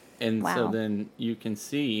 and so Wow. then you can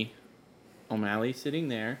see O'Malley sitting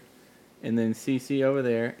there, and then Cece over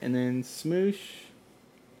there, and then Smoosh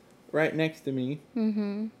right next to me.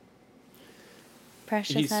 Mm-hmm.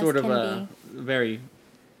 Precious He's as sort of can be.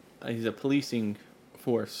 he's a policing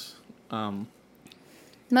force.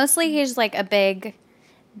 Mostly he's like a big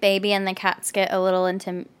baby, and the cats get a little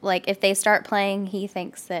into, like, if they start playing, he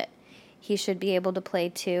thinks that he should be able to play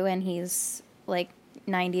too, and he's like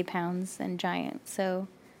 90 pounds and giant, so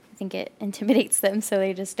I think it intimidates them, so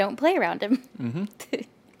they just don't play around him. Mm-hmm.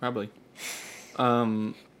 Probably.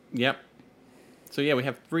 Yep. So yeah, we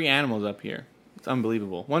have 3 animals up here. It's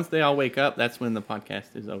unbelievable. Once they all wake up, that's when the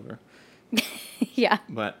podcast is over. Yeah.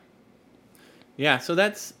 But yeah, so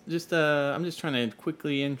that's just I'm just trying to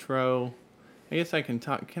quickly intro. I guess I can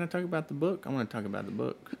talk. Can I talk about the book? I want to talk about the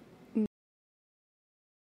book.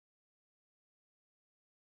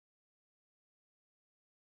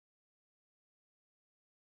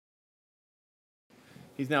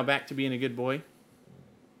 He's now back to being a good boy.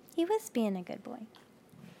 He was being a good boy.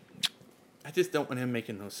 I just don't want him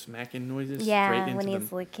making those smacking noises. straight Yeah, into when he's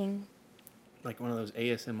the, licking. like one of those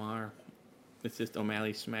ASMR. It's just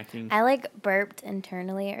O'Malley smacking. I like burped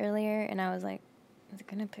internally earlier, and I was like, is it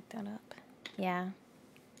gonna pick that up? Yeah.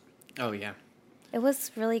 Oh yeah. It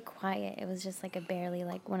was really quiet. It was just like a barely,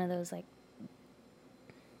 like one of those, like,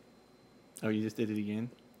 Oh, you just did it again?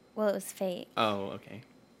 well, it was fake, Oh, okay.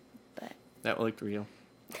 but That looked real.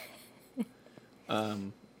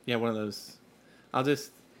 Yeah, one of those. I'll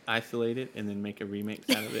just isolate it and then make a remix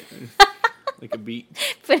out of it, like a beat.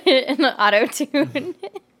 put it in the auto tune.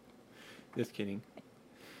 Just kidding.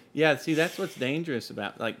 Yeah, see, that's what's dangerous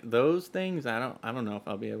about like those things. I don't know if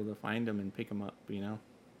I'll be able to find them and pick them up.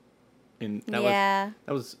 And that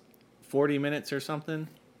was 40 minutes or something.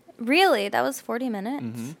 Really? That was 40 minutes?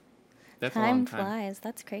 Mm-hmm. That's a Time long time. flies.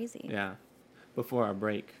 That's crazy. Yeah, before our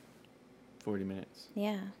break, 40 minutes.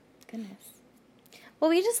 Yeah. Goodness. Well,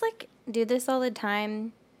 we just, like, do this all the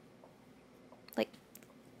time.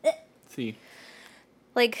 See,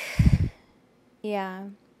 Like, yeah.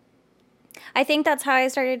 I think that's how I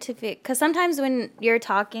started to feel. Because sometimes when you're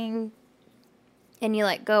talking and you,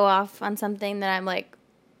 like, go off on something that I'm like,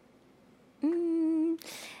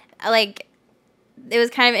 like, it was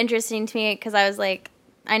kind of interesting to me because I was like,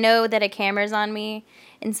 I know that a camera's on me.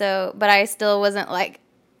 And so, but I still wasn't like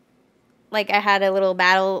I had a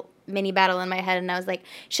little mini battle in my head, and I was like,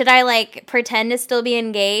 should I like pretend to still be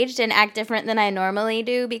engaged and act different than I normally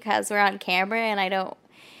do because we're on camera and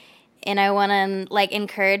I want to like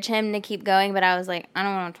encourage him to keep going, but I was like, I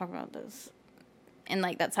don't want to talk about this. And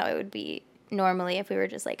like that's how it would be normally if we were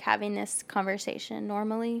just like having this conversation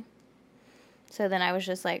normally. So then I was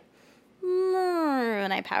just like,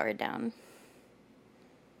 and I powered down.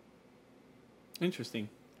 interesting.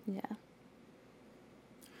 Yeah.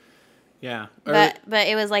 Yeah. But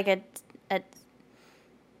it was like a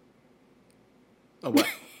what?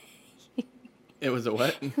 It was a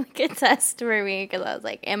what? like a test for me because I was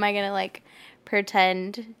like, am I gonna like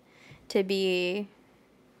pretend to be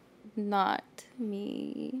not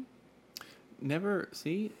me? Never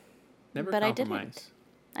But compromise.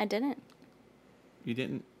 I didn't. You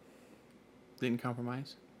didn't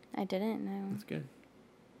compromise? I didn't. No. That's good.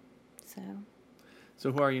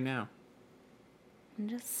 So who are you now? I'm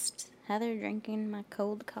just Heather drinking my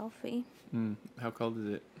cold coffee. How cold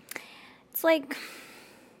is it? It's like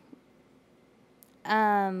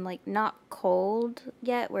not cold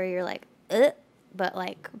yet, where you're like, but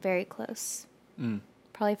like very close.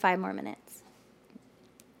 Probably 5 more minutes.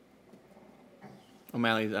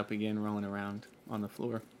 O'Malley's up again, rolling around on the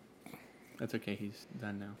floor. That's okay. He's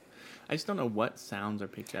done now. I just don't know what sounds are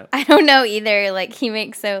picked up. I don't know either. Like, he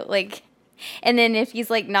makes so, like... And then if he's,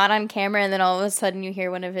 like, not on camera, and then all of a sudden you hear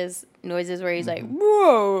one of his noises where he's like,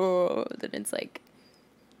 whoa! Then it's like,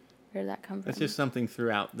 where did that come from? It's just something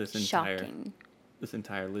throughout this Shocking.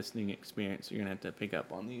 entire listening experience. You're going to have to pick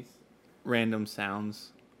up on these random sounds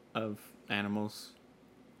of animals.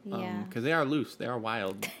 Yeah. Because they are loose. They are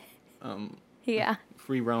wild. Yeah.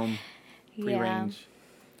 Free roam, free range.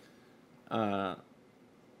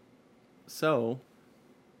 So,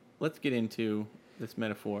 let's get into this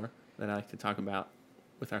metaphor that I like to talk about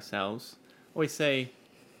with ourselves. I always say,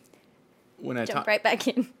 when I Jump right back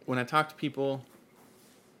in. When I talk to people,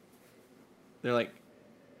 they're like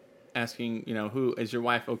asking, who is your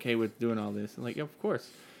wife okay with doing all this? I'm like, yeah, of course.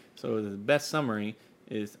 So the best summary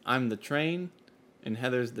is, I'm the train and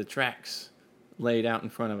Heather's the tracks laid out in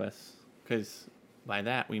front of us. Because by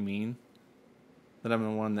that we mean that I'm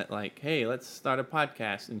the one that like, hey, let's start a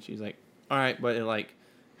podcast. And she's like, all right, but it like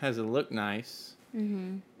has to look nice.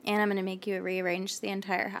 Mm-hmm. And I'm going to make you rearrange the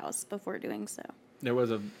entire house before doing so. There was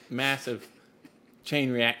a massive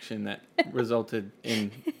chain reaction that resulted in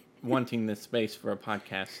wanting this space for a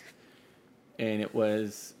podcast. And it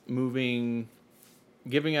was giving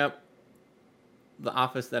up the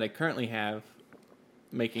office that I currently have,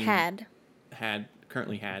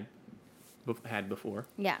 currently had before.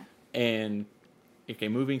 Yeah. And, okay,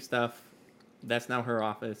 moving stuff, that's now her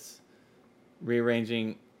office.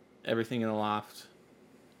 Rearranging everything in the loft.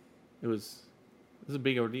 It was a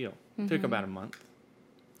big ordeal. It took about a month.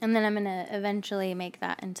 And then I'm going to eventually make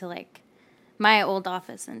that into, like, my old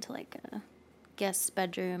office into, like, a guest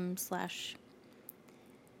bedroom /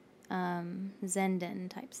 Zen-den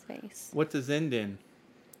type space. What's a Zen-den?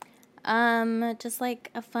 Just, like,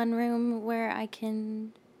 a fun room where I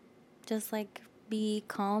can just, like, be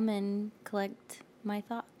calm and collect my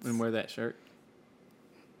thoughts. And wear that shirt?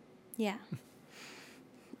 Yeah.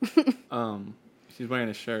 She's wearing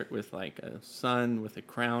a shirt with like a sun with a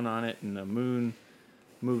crown on it and a moon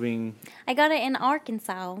moving. I got it in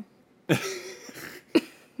Arkansas.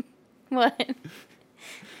 What?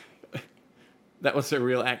 That was your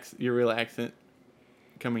real accent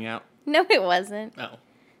coming out? No, it wasn't. Oh.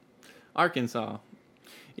 Arkansas.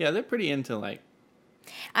 Yeah, they're pretty into like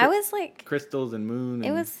I was like crystals and moon.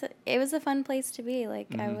 It was a fun place to be.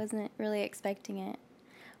 Like I wasn't really expecting it.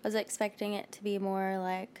 I was expecting it to be more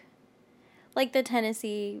like the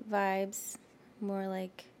Tennessee vibes, more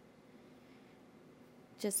like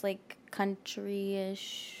just like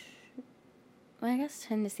country-ish. Well, I guess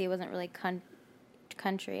Tennessee wasn't really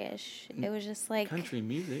country-ish. It was just like country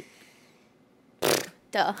music.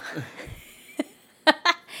 Duh.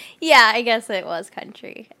 Yeah, I guess it was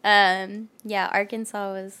country. Yeah,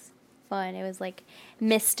 Arkansas was fun. It was like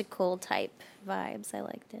mystical type vibes. I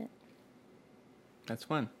liked it. That's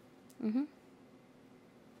fun. Mhm.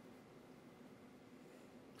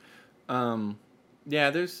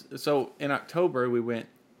 Yeah, so in October we went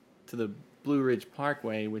to the Blue Ridge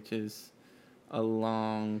Parkway, which is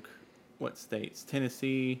along what states?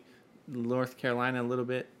 Tennessee, North Carolina a little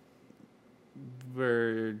bit,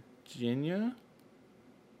 Virginia,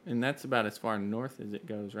 and that's about as far north as it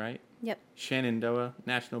goes, right? Yep. Shenandoah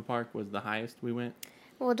National Park was the highest we went.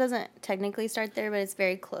 Well, it doesn't technically start there, but it's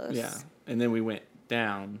very close. Yeah, and then we went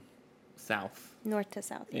down south. North to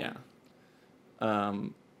south. Yeah.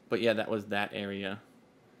 But yeah, that was that area,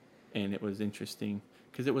 and it was interesting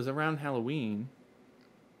because it was around Halloween,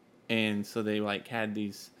 and so they like had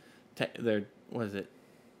these,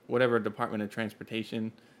 whatever Department of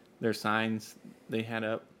Transportation, their signs they had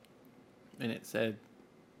up, and it said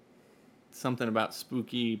something about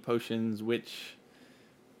spooky potions, which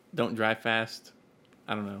don't drive fast.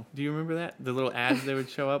 I don't know. Do you remember that? The little ads they would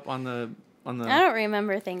show up on the. I don't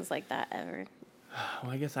remember things like that ever.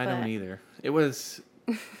 Well, I guess I don't either. It was.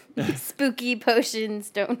 Spooky potions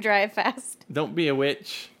don't drive fast. Don't be a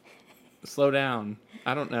witch. Slow down.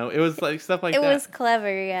 I don't know. It was like stuff like that. It was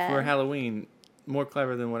clever, yeah. For Halloween. More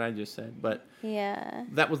clever than what I just said. But yeah,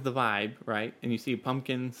 that was the vibe, right? And you see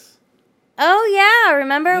pumpkins. Oh, yeah.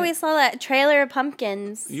 Remember we saw that trailer of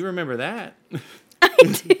pumpkins. You remember that? I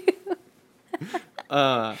do.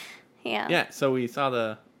 Yeah. Yeah, so we saw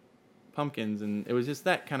the pumpkins, and it was just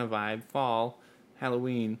that kind of vibe. Fall,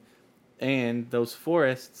 Halloween. And those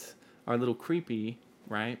forests are a little creepy,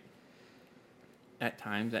 right? At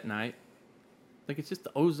times, at night. Like, it's just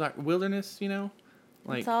the Ozark wilderness,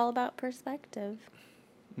 Like, it's all about perspective.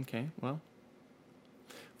 Okay, well.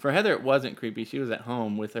 For Heather, it wasn't creepy. She was at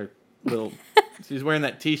home with her little... She was wearing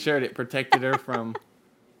that T-shirt. It protected her from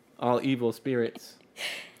all evil spirits.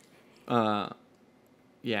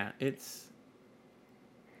 Yeah,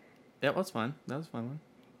 that was fun. That was a fun one.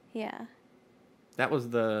 Yeah. That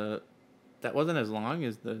wasn't as long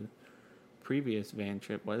as the previous van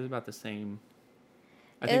trip. Was it about the same?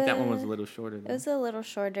 I think that one was a little shorter. It was a little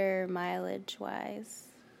shorter mileage-wise.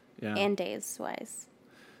 Yeah. And days-wise.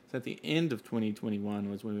 So at the end of 2021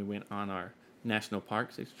 was when we went on our national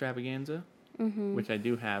parks extravaganza, which I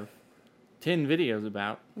do have 10 videos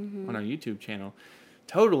about on our YouTube channel,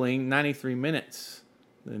 totaling 93 minutes,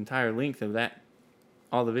 the entire length of that,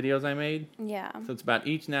 all the videos I made. Yeah. So it's about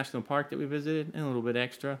each national park that we visited and a little bit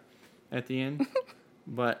extra at the end.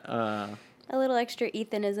 But a little extra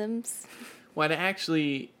Ethanisms. well,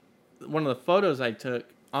 actually, one of the photos I took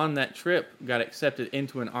on that trip got accepted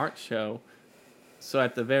into an art show. So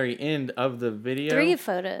at the very end of the video, 3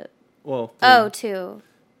 photos. Well, 3. Oh, 2.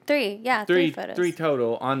 3. Yeah, 3 photos. 3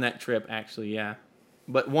 total on that trip, actually, yeah.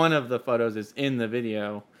 But one of the photos is in the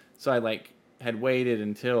video. So I had waited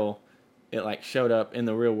until it showed up in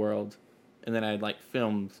the real world, and then I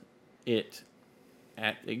filmed it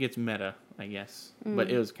it gets meta, I guess. But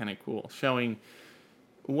it was kind of cool, showing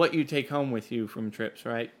what you take home with you from trips,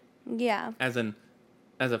 right? Yeah. As a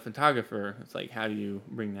photographer, it's how do you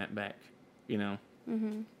bring that back,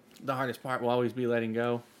 Mm-hmm. The hardest part will always be letting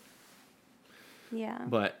go. Yeah.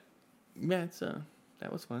 But yeah,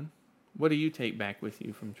 that was fun. What do you take back with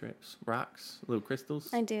you from trips? Rocks, little crystals?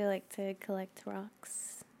 I do like to collect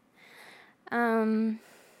rocks. And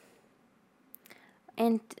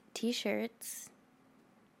t-shirts.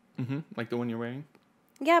 Mm-hmm. Like the one you're wearing?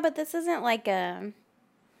 Yeah, but this isn't like a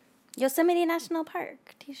Yosemite National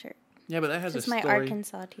Park t-shirt. Yeah, but that has it's a story. My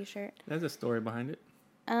Arkansas t-shirt. There's a story behind it.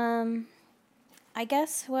 I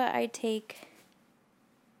guess what I take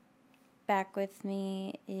back with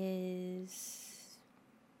me is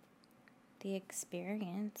the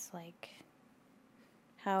experience,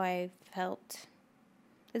 how I felt.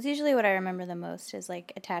 It's usually what I remember the most is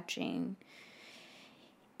attaching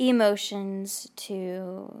emotions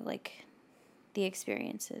to the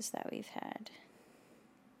experiences that we've had.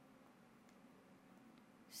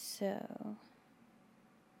 So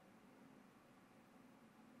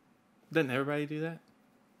doesn't everybody do that?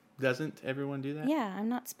 Doesn't everyone do that? Yeah, I'm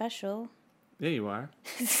not special. Yeah, you are.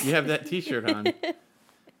 You have that t-shirt on.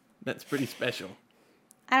 That's pretty special.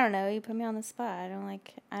 I don't know. You put me on the spot. I don't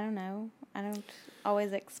know. I don't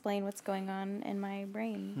always explain what's going on in my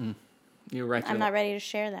brain. I'm not ready to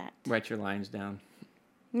share that. Write your lines down.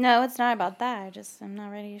 No, it's not about that. I'm not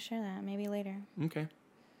ready to share that. Maybe later. Okay.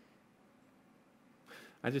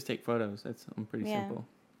 I just take photos. I'm pretty simple.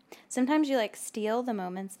 Sometimes you steal the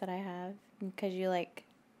moments that I have because you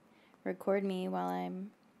record me while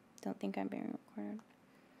don't think I'm being recorded.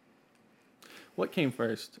 What came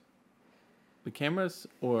first? The cameras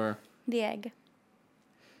or the egg?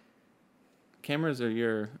 Cameras or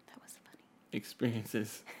your that was funny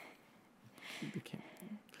experiences?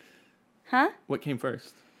 Huh? What came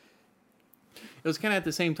first? It was kind of at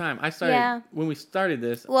the same time. I started when we started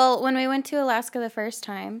this. Well, when we went to Alaska the first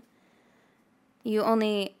time, you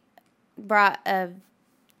only brought a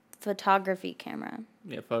photography camera.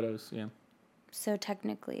 Yeah, photos, yeah. So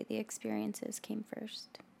technically, the experiences came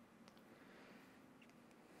first.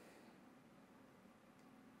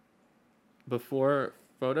 Before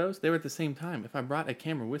photos, they were at the same time. If I brought a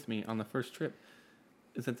camera with me on the first trip,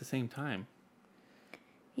 it's at the same time.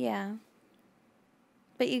 Yeah.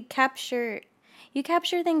 But you capture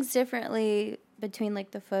things differently between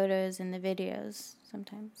the photos and the videos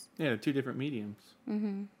sometimes. Yeah, they're 2 different mediums.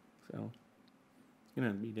 Mm-hmm. So it's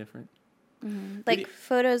gonna be different. Mm-hmm.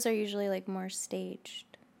 Photos are usually more staged.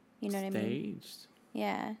 You know what I mean? Staged.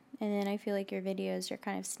 Yeah, and then I feel your videos are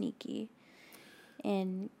kind of sneaky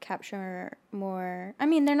and capture more. I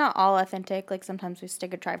mean, they're not all authentic. Sometimes we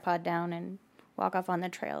stick a tripod down and walk off on the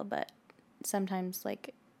trail, but sometimes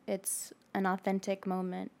it's an authentic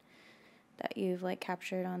moment that you've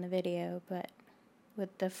captured on the video. But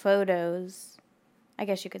with the photos, I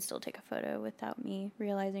guess you could still take a photo without me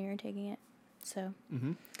realizing you're taking it. So.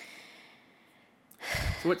 Mm-hmm.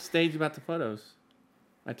 So what stage about the photos?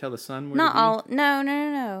 I tell the sun where not to be? all.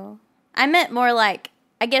 No. I meant more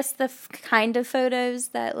I guess the kind of photos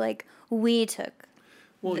that we took.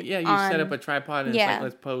 Well, yeah, you set up a tripod and it's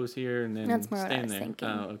let's pose here and then that's more stand what I was there. thinking.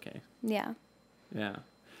 Oh, okay. Yeah. Yeah.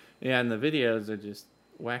 Yeah, and the videos are just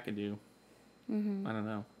wackadoo. Mm-hmm. I don't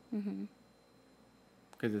know. Mm-hmm.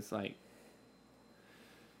 Because it's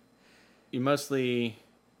you mostly,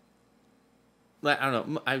 I don't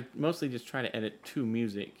know, I mostly just try to edit to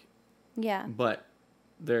music. Yeah. But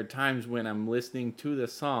there are times when I'm listening to the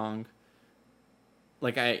song,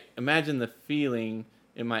 I imagine the feeling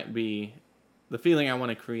it might be, the feeling I want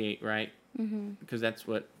to create, right? because that's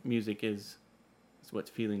what music is. It's what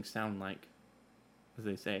feelings sound like, as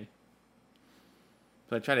they say.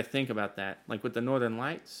 So I try to think about that. Like with the Northern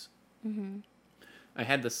Lights, I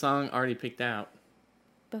had the song already picked out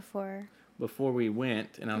before we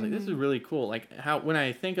went, and I was like, this is really cool. Like how when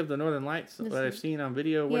I think of the Northern Lights, what I've seen on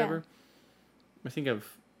video, whatever, I think of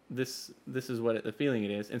this is what the feeling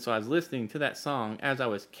it is. And so I was listening to that song as I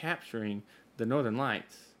was capturing the Northern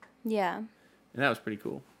Lights. Yeah. And that was pretty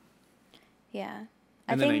cool. Yeah.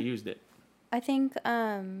 And then I used it. I think,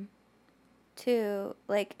 too,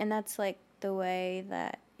 like, and that's, like, the way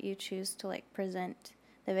that you choose to, like, present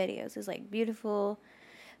the videos is, like, beautiful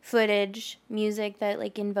footage, music that,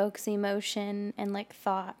 like, invokes emotion and, like,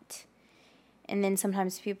 thought. And then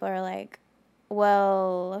sometimes people are like,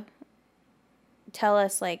 well, tell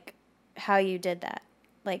us, like, how you did that.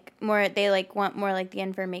 Like, they, like, want more, like, the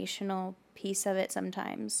informational piece of it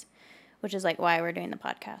sometimes, which is, like, why we're doing the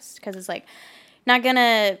podcast. Because it's, like, not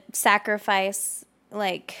gonna sacrifice,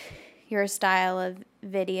 like, your style of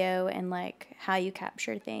video and, like, how you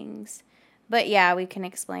capture things. But, yeah, we can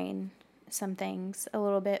explain some things a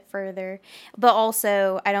little bit further. But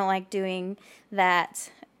also, I don't like doing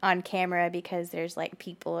that on camera because there's, like,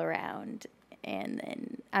 people around. And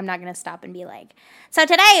then I'm not going to stop and be like, so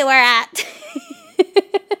today we're at...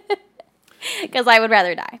 Because I would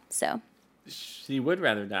rather die, so... She would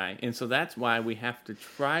rather die. And so that's why we have to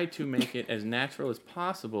try to make it as natural as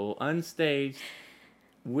possible, unstaged,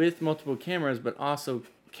 with multiple cameras, but also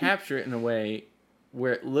capture it in a way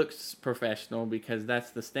where it looks professional, because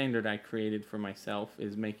that's the standard I created for myself,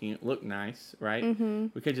 is making it look nice, right?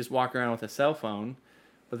 We could just walk around with a cell phone,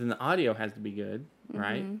 but then the audio has to be good,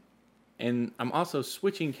 right? And I'm also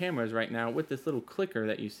switching cameras right now with this little clicker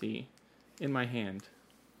that you see in my hand.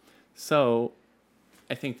 So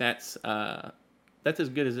I think that's as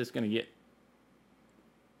good as it's going to get.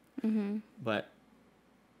 But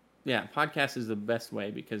yeah, podcast is the best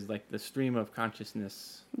way because like the stream of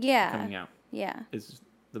consciousness coming out is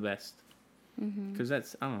the best. Because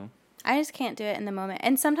that's, I don't know. I just can't do it in the moment.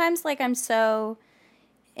 And sometimes like I'm so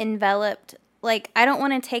enveloped, like I don't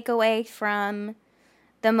want to take away from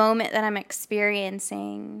the moment that I'm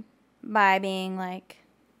experiencing by being like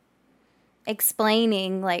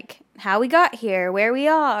explaining like how we got here, where we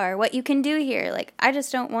are, what you can do here. Like I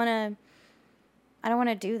just don't want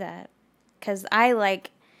to do that because I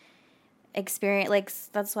like experience, like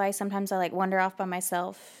that's why sometimes I like wander off by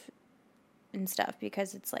myself and stuff,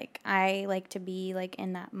 because it's like I like to be like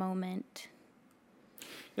in that moment.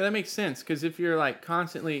 Yeah, that makes sense, because if you're like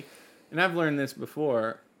constantly, and I've learned this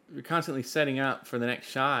before, you're constantly setting up for the next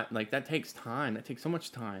shot, like that takes time. That takes so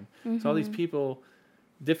much time. So all these people,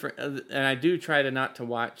 different, and I do try to not to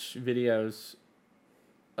watch videos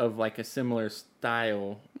of like a similar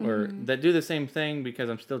style or that do the same thing, because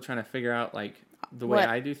I'm still trying to figure out like the way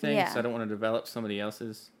I do things. So I don't want to develop somebody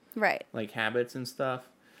else's like habits and stuff.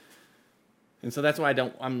 And so that's why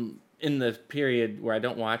I'm in the period where I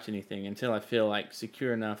don't watch anything until I feel like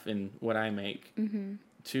secure enough in what I make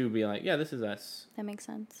to be like, yeah, this is us. That makes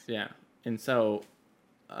sense. Yeah. And so,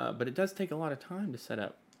 but it does take a lot of time to set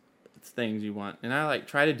up things you want. And I like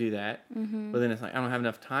try to do that, but then it's like, I don't have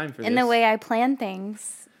enough time for this. And the way I plan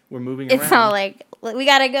things, we're moving around. It's all like, we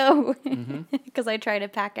gotta go. Because I try to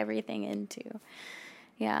pack everything into,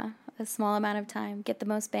 a small amount of time. Get the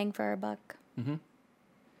most bang for our buck.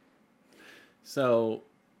 So,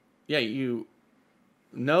 yeah, you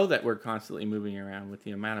know that we're constantly moving around with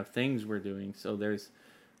the amount of things we're doing. So there's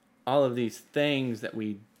all of these things that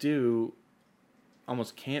we do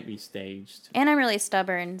almost can't be staged. And I'm really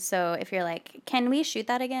stubborn. So if you're like, can we shoot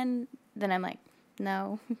that again? Then I'm like,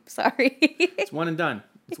 no, sorry. It's one and done.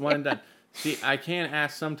 It's one and done. See, I can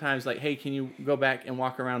ask sometimes like, hey, can you go back and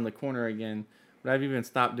walk around the corner again? But I've even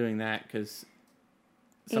stopped doing that because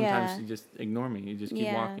sometimes you just ignore me. You just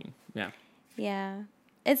keep walking. Yeah. Yeah.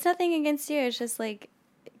 It's nothing against you. It's just like,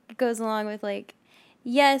 it goes along with like,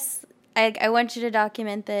 yes, I want you to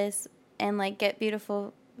document this and like get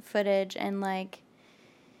beautiful footage and like,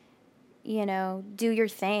 you know, do your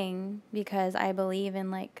thing because I believe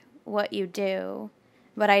in like what you do,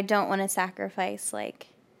 but I don't want to sacrifice like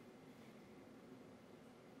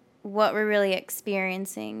what we're really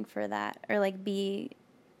experiencing for that, or like be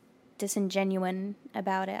disingenuous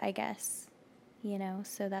about it, I guess, you know,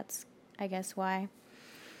 so that's, I guess, why.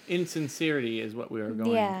 Insincerity is what we are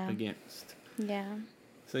going against. Yeah.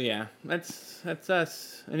 So yeah, that's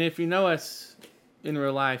us. And if you know us in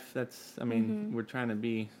real life, that's, I mean, we're trying to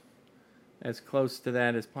be as close to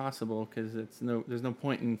that as possible, because there's no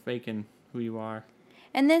point in faking who you are.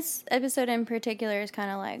 And this episode in particular is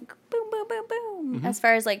kind of like boom, boom, boom, boom, as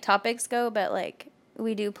far as like topics go, but like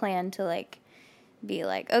we do plan to like be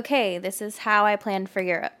like, okay, this is how I planned for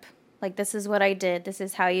Europe. Like, this is what I did. This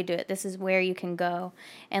is how you do it. This is where you can go,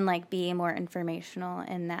 and like be more informational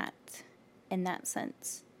in that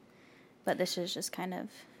sense. But this is just kind of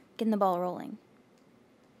getting the ball rolling.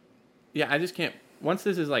 Yeah, I just can't. Once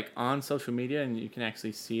this is like on social media and you can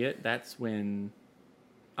actually see it, that's when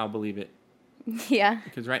I'll believe it. Yeah.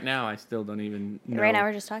 Because right now I still don't even know. Right now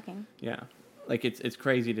we're just talking. Yeah, like it's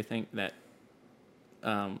crazy to think that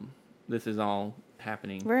this is all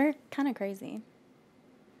happening. We're kind of crazy.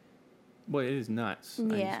 Well, it is nuts.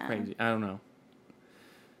 Yeah. It's crazy. I don't know.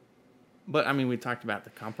 But I mean, we talked about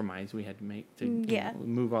the compromise we had to make to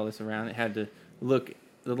move all this around. It had to look.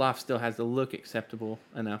 The loft still has to look acceptable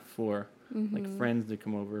enough for like friends to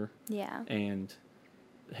come over. Yeah. And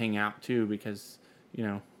hang out too, because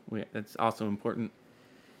that's also important.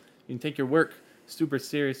 You can take your work super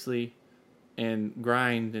seriously and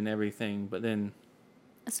grind and everything, but then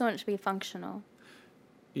I still want it to be functional.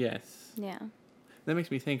 Yes. Yeah. That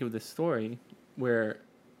makes me think of this story where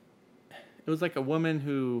it was like a woman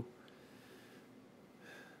who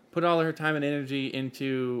put all her time and energy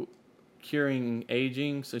into curing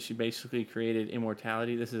aging, so she basically created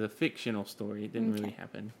immortality. This is a fictional story. It didn't really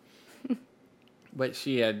happen. But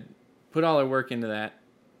she had put all her work into that,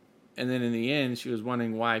 and then in the end, she was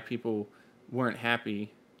wondering why people weren't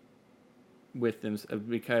happy with them,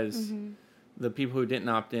 because the people who didn't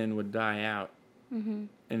opt in would die out.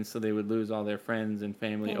 And so they would lose all their friends and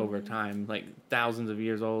family over time, like thousands of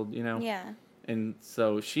years old, Yeah. And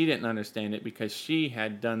so she didn't understand it because she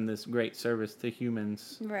had done this great service to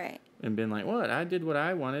humans. Right. And been like, what? I did what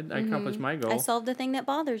I wanted. I accomplished my goal. I solved the thing that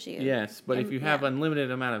bothers you. Yes, but if you have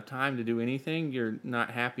unlimited amount of time to do anything, you're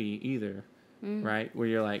not happy either, right? Where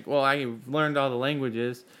you're like, well, I've learned all the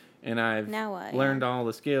languages, and I've learned all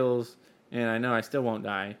the skills, and I know I still won't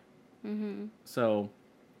die. So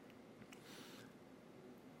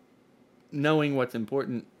knowing what's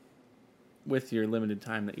important with your limited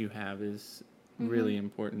time that you have is really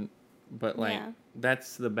important. But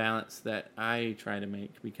that's the balance that I try to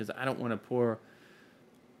make, because I don't want to pour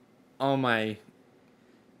all my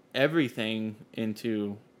everything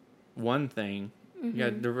into one thing. You got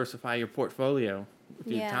to diversify your portfolio with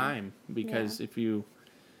your time, because if you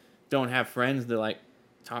don't have friends to like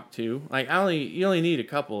talk to, like you only need a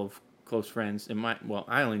couple of close friends.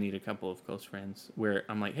 I only need a couple of close friends where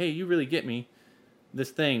I'm like, hey, you really get me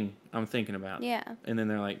this thing I'm thinking about. Yeah. And then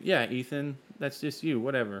they're like, yeah, Ethan, that's just you,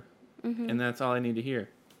 whatever. And that's all I need to hear.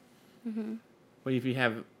 But if you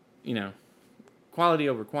have, quality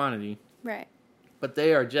over quantity. Right. But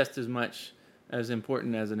they are just as much as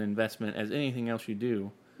important as an investment as anything else you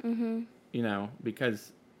do.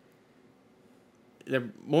 Because they're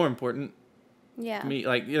more important. Yeah.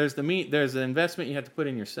 Like there's the investment you have to put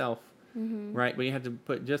in yourself, right? But you have to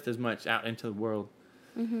put just as much out into the world.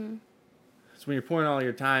 So when you're pouring all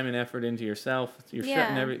your time and effort into yourself, you're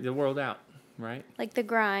shutting the world out, right? Like the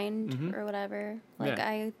grind or whatever. Like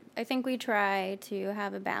I think we try to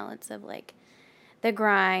have a balance of like the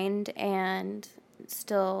grind and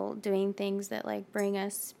still doing things that like bring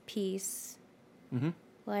us peace.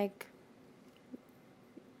 Like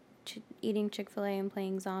eating Chick-fil-A and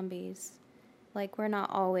playing zombies. Like we're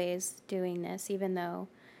not always doing this, even though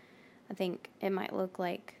I think it might look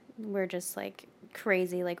like we're just like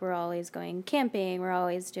crazy, like we're always going camping, we're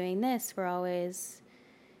always doing this, we're always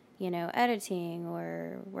editing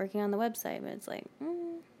or working on the website. But it's like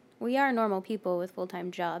we are normal people with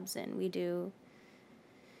full-time jobs, and we do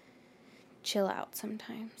chill out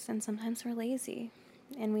sometimes, and sometimes we're lazy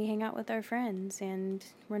and we hang out with our friends, and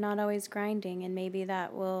we're not always grinding, and maybe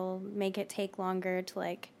that will make it take longer to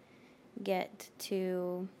like get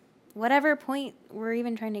to whatever point we're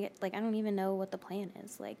even trying to get. Like I don't even know what the plan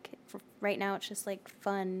is. Like right now it's just like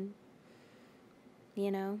fun,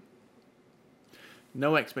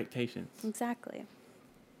 No expectations. Exactly.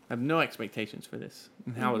 I have no expectations for this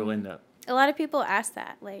and how it'll end up. A lot of people ask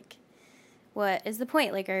that, like, what is the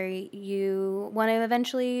point? Like, are you want to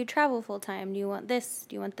eventually travel full time? Do you want this?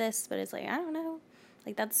 Do you want this? But it's like, I don't know.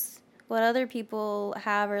 Like, that's what other people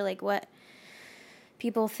have, or like what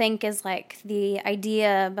people think is like the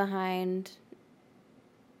idea behind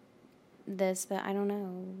this, but I don't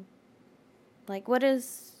know. Like,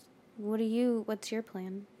 what's your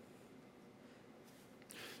plan?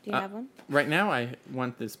 Do you have one? Right now, I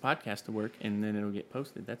want this podcast to work, and then it'll get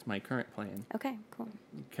posted. That's my current plan. Okay, cool.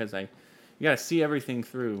 Because you got to see everything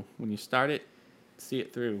through. When you start it, see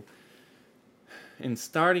it through. And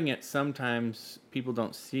starting it, sometimes people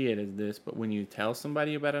don't see it as this, but when you tell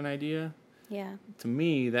somebody about an idea, yeah, to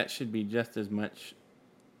me, that should be just as much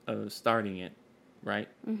of starting it. right?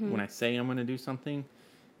 When I say I'm going to do something,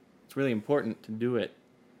 it's really important to do it.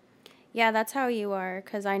 Yeah, that's how you are.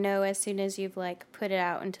 Because I know as soon as you've, like, put it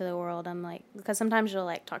out into the world, I'm like, because sometimes you'll,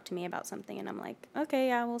 like, talk to me about something, and I'm like, okay,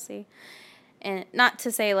 yeah, we'll see. And not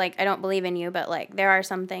to say, like, I don't believe in you, but, like, there are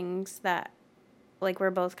some things that, like,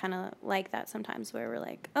 we're both kind of like that sometimes, where we're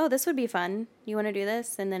like, oh, this would be fun. You want to do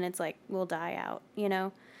this? And then it's like, we'll die out, you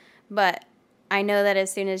know? But I know that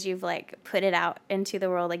as soon as you've, like, put it out into the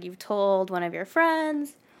world, like, you've told one of your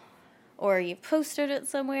friends or you've posted it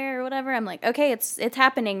somewhere or whatever, I'm like, okay, it's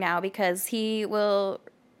happening now, because he will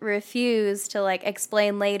refuse to, like,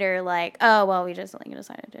 explain later, like, oh, well, we just, like,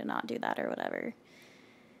 decided to not do that or whatever.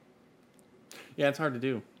 Yeah, it's hard to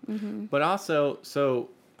do. But also, so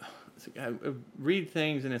I read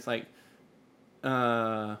things and it's like,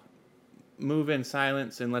 move in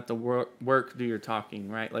silence and let the work do your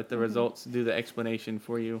talking, right? Let the results do the explanation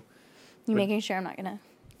for you. You making sure I'm not going to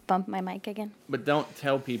bump my mic again? But don't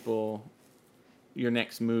tell people your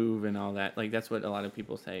next move and all that. Like, that's what a lot of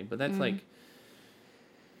people say. But that's like,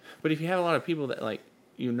 but if you have a lot of people that, like,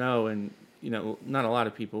 and, not a lot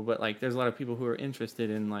of people, but, like, there's a lot of people who are interested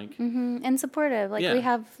in, like... And supportive. Like, Yeah. we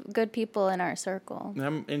have good people in our circle.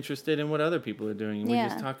 I'm interested in what other people are doing. We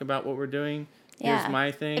just talk about what we're doing. Yeah. Here's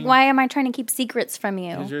my thing. Like, why am I trying to keep secrets from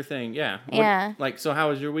you? Here's your thing. Yeah. Yeah. Like, so how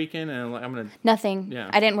was your weekend? And I'm going to... Nothing. Yeah.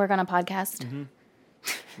 I didn't work on a podcast.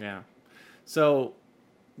 Yeah. So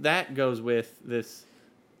that goes with this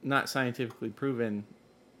not scientifically proven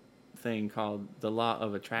thing called the law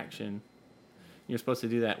of attraction. You're supposed to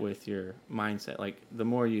do that with your mindset. Like, the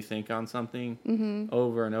more you think on something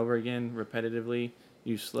over and over again, repetitively,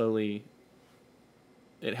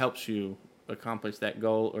 it helps you accomplish that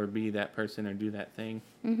goal or be that person or do that thing.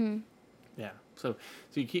 Yeah. So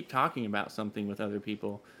you keep talking about something with other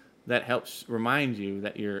people. That helps remind you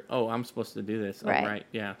that I'm supposed to do this. Right. Oh, right.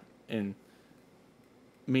 Yeah. And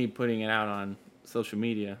me putting it out on social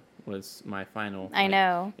media was my final. I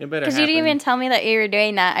know. It better because you didn't happen. even tell me that you were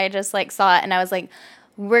doing that. I just, like, saw it, and I was like,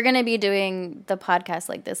 we're going to be doing the podcast,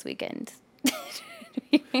 like, this weekend.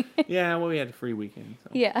 Yeah, well, we had a free weekend.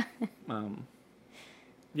 So. Yeah.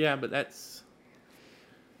 Yeah, but that's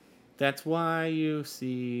why you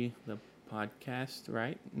see the podcast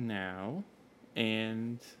right now,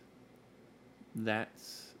 and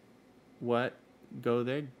that's what Go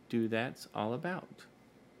There, Do That's all about.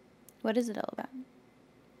 What is it all about?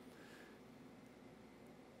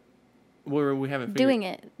 We haven't Doing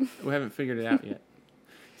it. We haven't figured it out yet.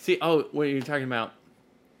 See, what you're talking about,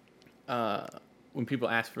 when people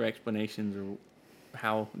ask for explanations or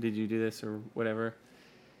how did you do this or whatever,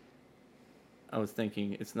 I was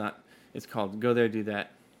thinking it's called Go There, Do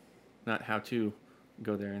That, not how to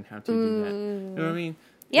go there and how to do that. You know what I mean?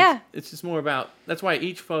 Yeah. It's just more about, that's why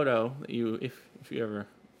each photo that if you ever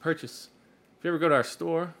purchase, if you ever go to our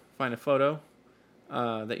store, find a photo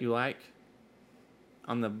that you like,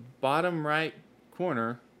 on the bottom right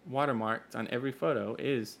corner, watermarked on every photo,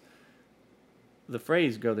 is the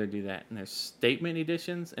phrase Go There, Do That. And there's statement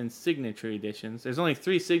editions and signature editions. There's only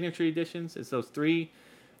 3 signature editions. It's those 3.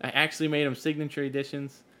 I actually made them signature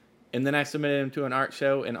editions. And then I submitted them to an art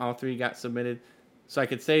show, and all 3 got submitted. So I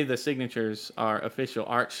could say the signatures are official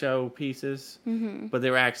art show pieces, but they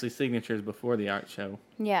were actually signatures before the art show.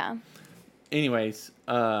 Yeah. Anyways,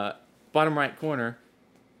 bottom right corner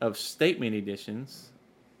of statement editions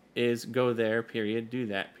is Go There, period, Do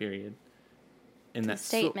That, period. And that's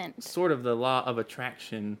statement. Sort of the law of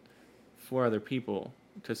attraction for other people,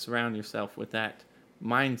 to surround yourself with that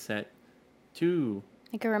mindset to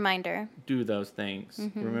like a reminder. Do those things.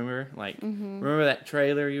 Remember? Like, remember that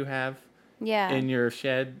trailer you have in your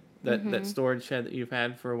shed, that storage shed that you've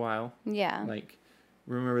had for a while? Yeah. Like,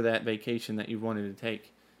 remember that vacation that you've wanted to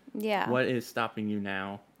take? Yeah. What is stopping you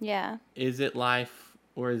now? Yeah. Is it life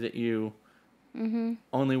or is it you?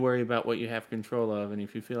 Only worry about what you have control of. And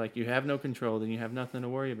if you feel like you have no control, then you have nothing to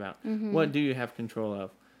worry about. What do you have control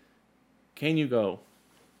of? Can you go?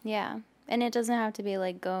 Yeah. And it doesn't have to be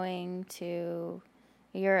like going to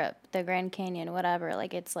Europe, the Grand Canyon, whatever.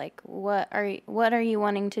 Like, it's like, what are you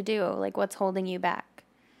wanting to do? Like, what's holding you back?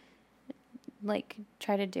 Like,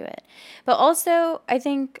 try to do it. But also, I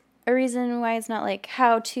think a reason why it's not like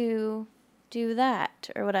how to do that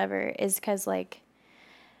or whatever is because, like,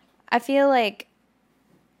 I feel like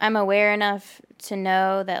I'm aware enough to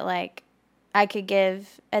know that, like, I could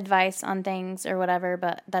give advice on things or whatever,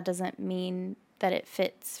 but that doesn't mean that it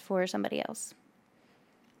fits for somebody else.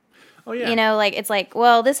 Oh, yeah. You know, like, it's like,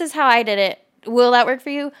 well, this is how I did it. Will that work for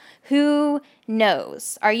you? Who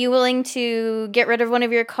knows? Are you willing to get rid of one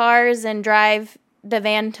of your cars and drive the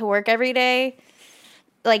van to work every day?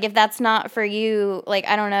 Like, if that's not for you, like,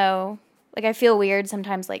 I don't know. Like, I feel weird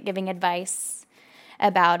sometimes, like, giving advice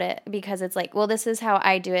about it because it's like, well, this is how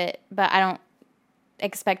I do it, but I don't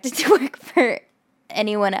expect it to work for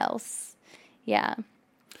anyone else. Yeah.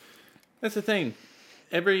 That's the thing.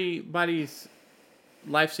 Everybody's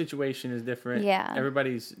life situation is different. Yeah.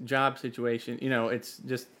 Everybody's job situation, it's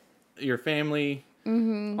just your family,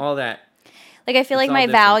 all that. Like, I feel It's like all my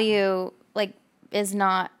different. value, like, is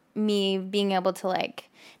not me being able to, like,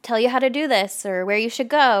 tell you how to do this or where you should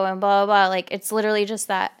go and blah, blah, blah. Like, it's literally just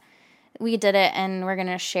that we did it and we're going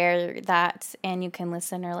to share that and you can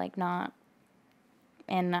listen or, like, not.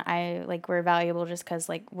 And we're valuable just because,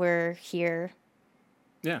 like, we're here.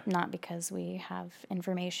 Yeah. Not because we have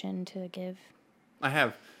information to give. I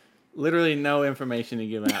have literally no information to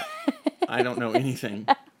give out. I don't know anything.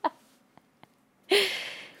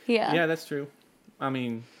 Yeah. Yeah, that's true. I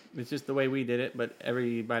mean, it's just the way we did it, but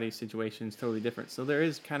everybody's situation is totally different. So there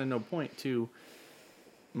is kind of no point to,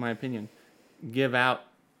 in my opinion, give out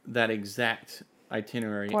that exact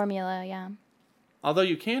itinerary. Formula, yeah. Although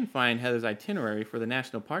you can find Heather's itinerary for the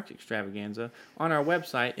National Parks Extravaganza on our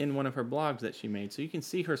website in one of her blogs that she made. So you can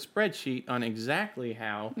see her spreadsheet on exactly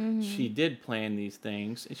how she did plan these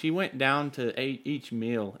things. She went down to each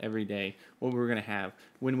meal every day, what we were going to have,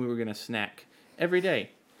 when we were going to snack every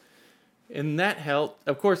day. And that helped.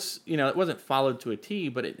 Of course, it wasn't followed to a T,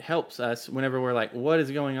 but it helps us whenever we're like, what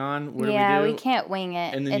is going on? What do we do? Yeah, we can't wing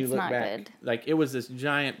it. And then it's you look not back. good. Like, it was this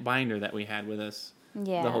giant binder that we had with us.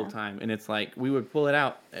 Yeah. The whole time. And it's like, we would pull it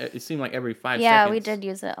out. It seemed like every 5 seconds. Yeah, we did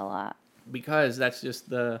use it a lot. Because that's just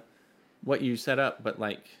what you set up. But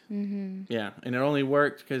like, yeah. And it only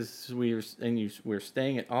worked because we were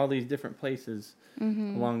staying at all these different places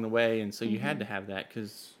along the way. And so you had to have that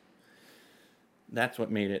because that's what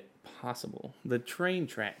made it possible. The train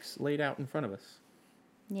tracks laid out in front of us.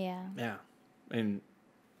 Yeah. Yeah.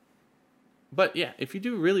 But yeah, if you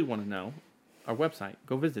do really want to know our website,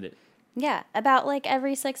 go visit it. Yeah, about like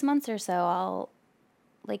every 6 months or so, I'll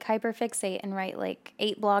like hyperfixate and write like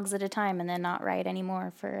 8 blogs at a time and then not write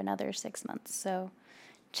anymore for another 6 months. So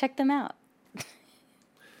check them out.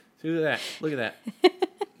 See that? Look at that.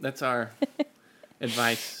 That's our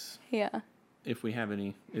advice. Yeah. If we have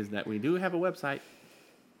any, is that we do have a website.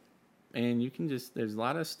 And you can there's a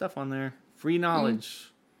lot of stuff on there. Free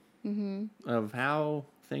knowledge of how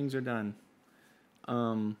things are done.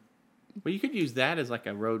 But you could use that as like a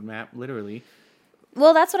roadmap, literally.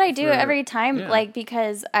 Well, that's what I do every time, yeah. like,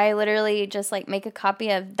 because I literally just like make a copy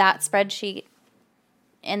of that spreadsheet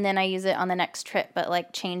and then I use it on the next trip, but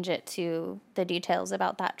like change it to the details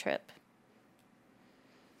about that trip.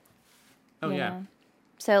 Oh, you yeah. know?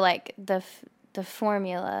 So like the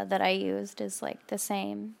formula that I used is like the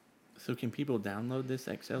same. So can people download this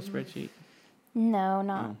Excel spreadsheet? No,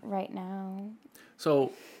 not right now.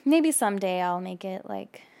 So Maybe someday I'll make it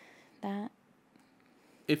like that.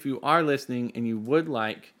 if you are listening and you would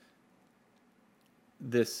like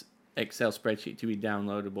this Excel spreadsheet to be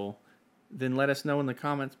downloadable, then let us know in the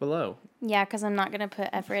comments below. Yeah, because I'm not going to put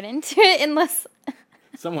effort into it unless...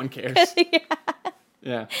 Someone cares.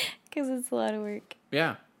 Yeah. Because it's a lot of work.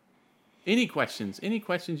 Yeah. Any questions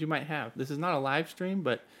you might have. This is not a live stream,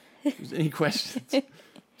 but if there's any questions,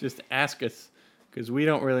 just ask us because we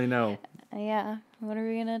don't really know. Yeah. What are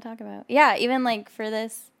we going to talk about? Yeah, even like for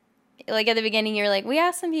this, like at the beginning, you were like, we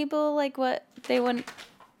asked some people like what they want.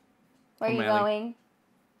 Where are you going?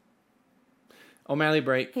 O'Malley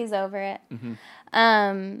break. He's over it.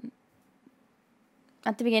 Mm-hmm.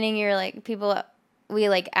 At the beginning, you were like, we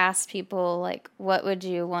like asked people like, what would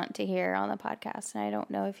you want to hear on the podcast? And I don't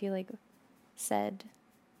know if you like said.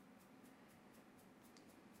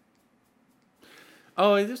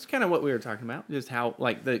 Oh, this is kind of what we were talking about. Just how,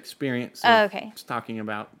 like, the experience Oh, of okay. just talking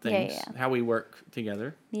about things. Yeah. How we work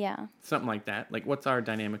together. Yeah. Something like that. Like, what's our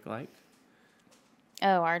dynamic like?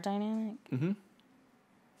 Oh, our dynamic?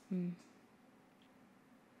 Mm-hmm.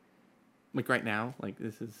 Like, right now, like,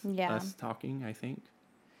 this is us talking, I think.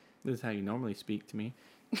 This is how you normally speak to me.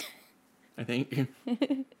 I think.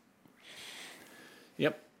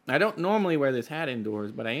 Yep. I don't normally wear this hat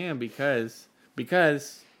indoors, but I am because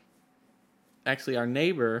actually our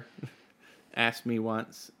neighbor asked me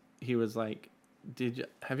once. He was like, did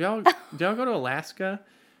y'all go to Alaska?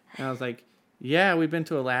 And I was like, yeah, we've been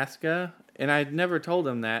to Alaska. And I'd never told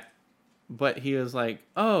him that. But he was like,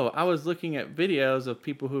 oh, I was looking at videos of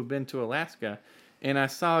people who've been to Alaska and I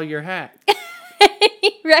saw your hat.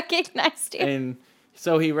 He recognized you. And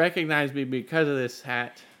so he recognized me because of this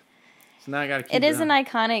hat. So now I got to keep it It is on. an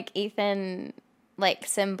iconic Ethan like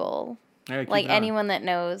symbol. Like anyone that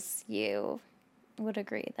knows you would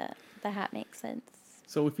agree that the hat makes sense.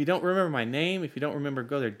 So if you don't remember my name, if you don't remember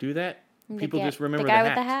Go There, Do That, People just remember the guy the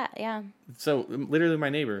with the hat. Yeah. So literally, my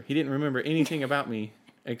neighbor, he didn't remember anything about me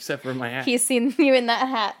except for my hat. He's seen you in that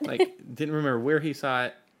hat. Like, didn't remember where he saw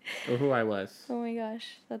it or who I was. Oh my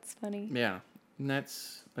gosh, that's funny. Yeah, and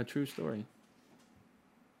that's a true story.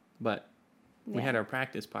 But we Yeah. had our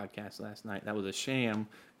practice podcast last night. That was a sham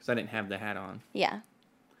because I didn't have the hat on. Yeah.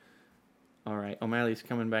 All right, O'Malley's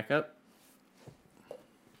coming back up.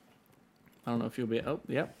 I don't know if you'll be. Oh,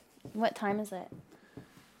 yep. What time is it?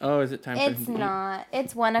 Oh, is it time for him It's to eat? not.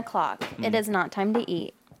 It's 1 o'clock. It is not time to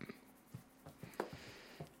eat.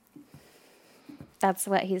 That's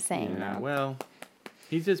what he's saying Yeah, now. well,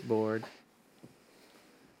 he's just bored.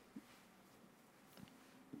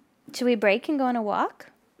 Should we break and go on a walk?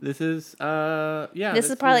 This is, yeah. This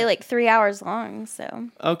is probably like 3 hours long, so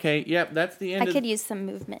Okay, yep, that's the end I of... could use some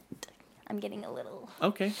movement. I'm getting a little.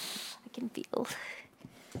 Okay. I can feel.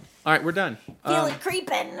 All right, we're done. Feel it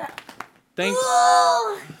creeping. Thanks.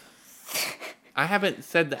 Ooh. I haven't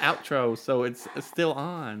said the outro, so it's still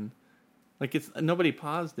on. Like, it's nobody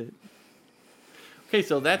paused it. Okay,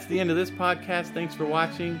 so that's the end of this podcast. Thanks for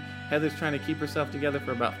watching. Heather's trying to keep herself together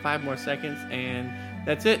for about 5 more seconds, and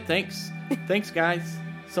that's it. Thanks. Thanks, guys.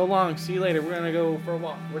 So long. See you later. We're going to go for a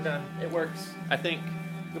walk. We're done. It works, I think.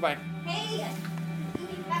 Goodbye. Hey.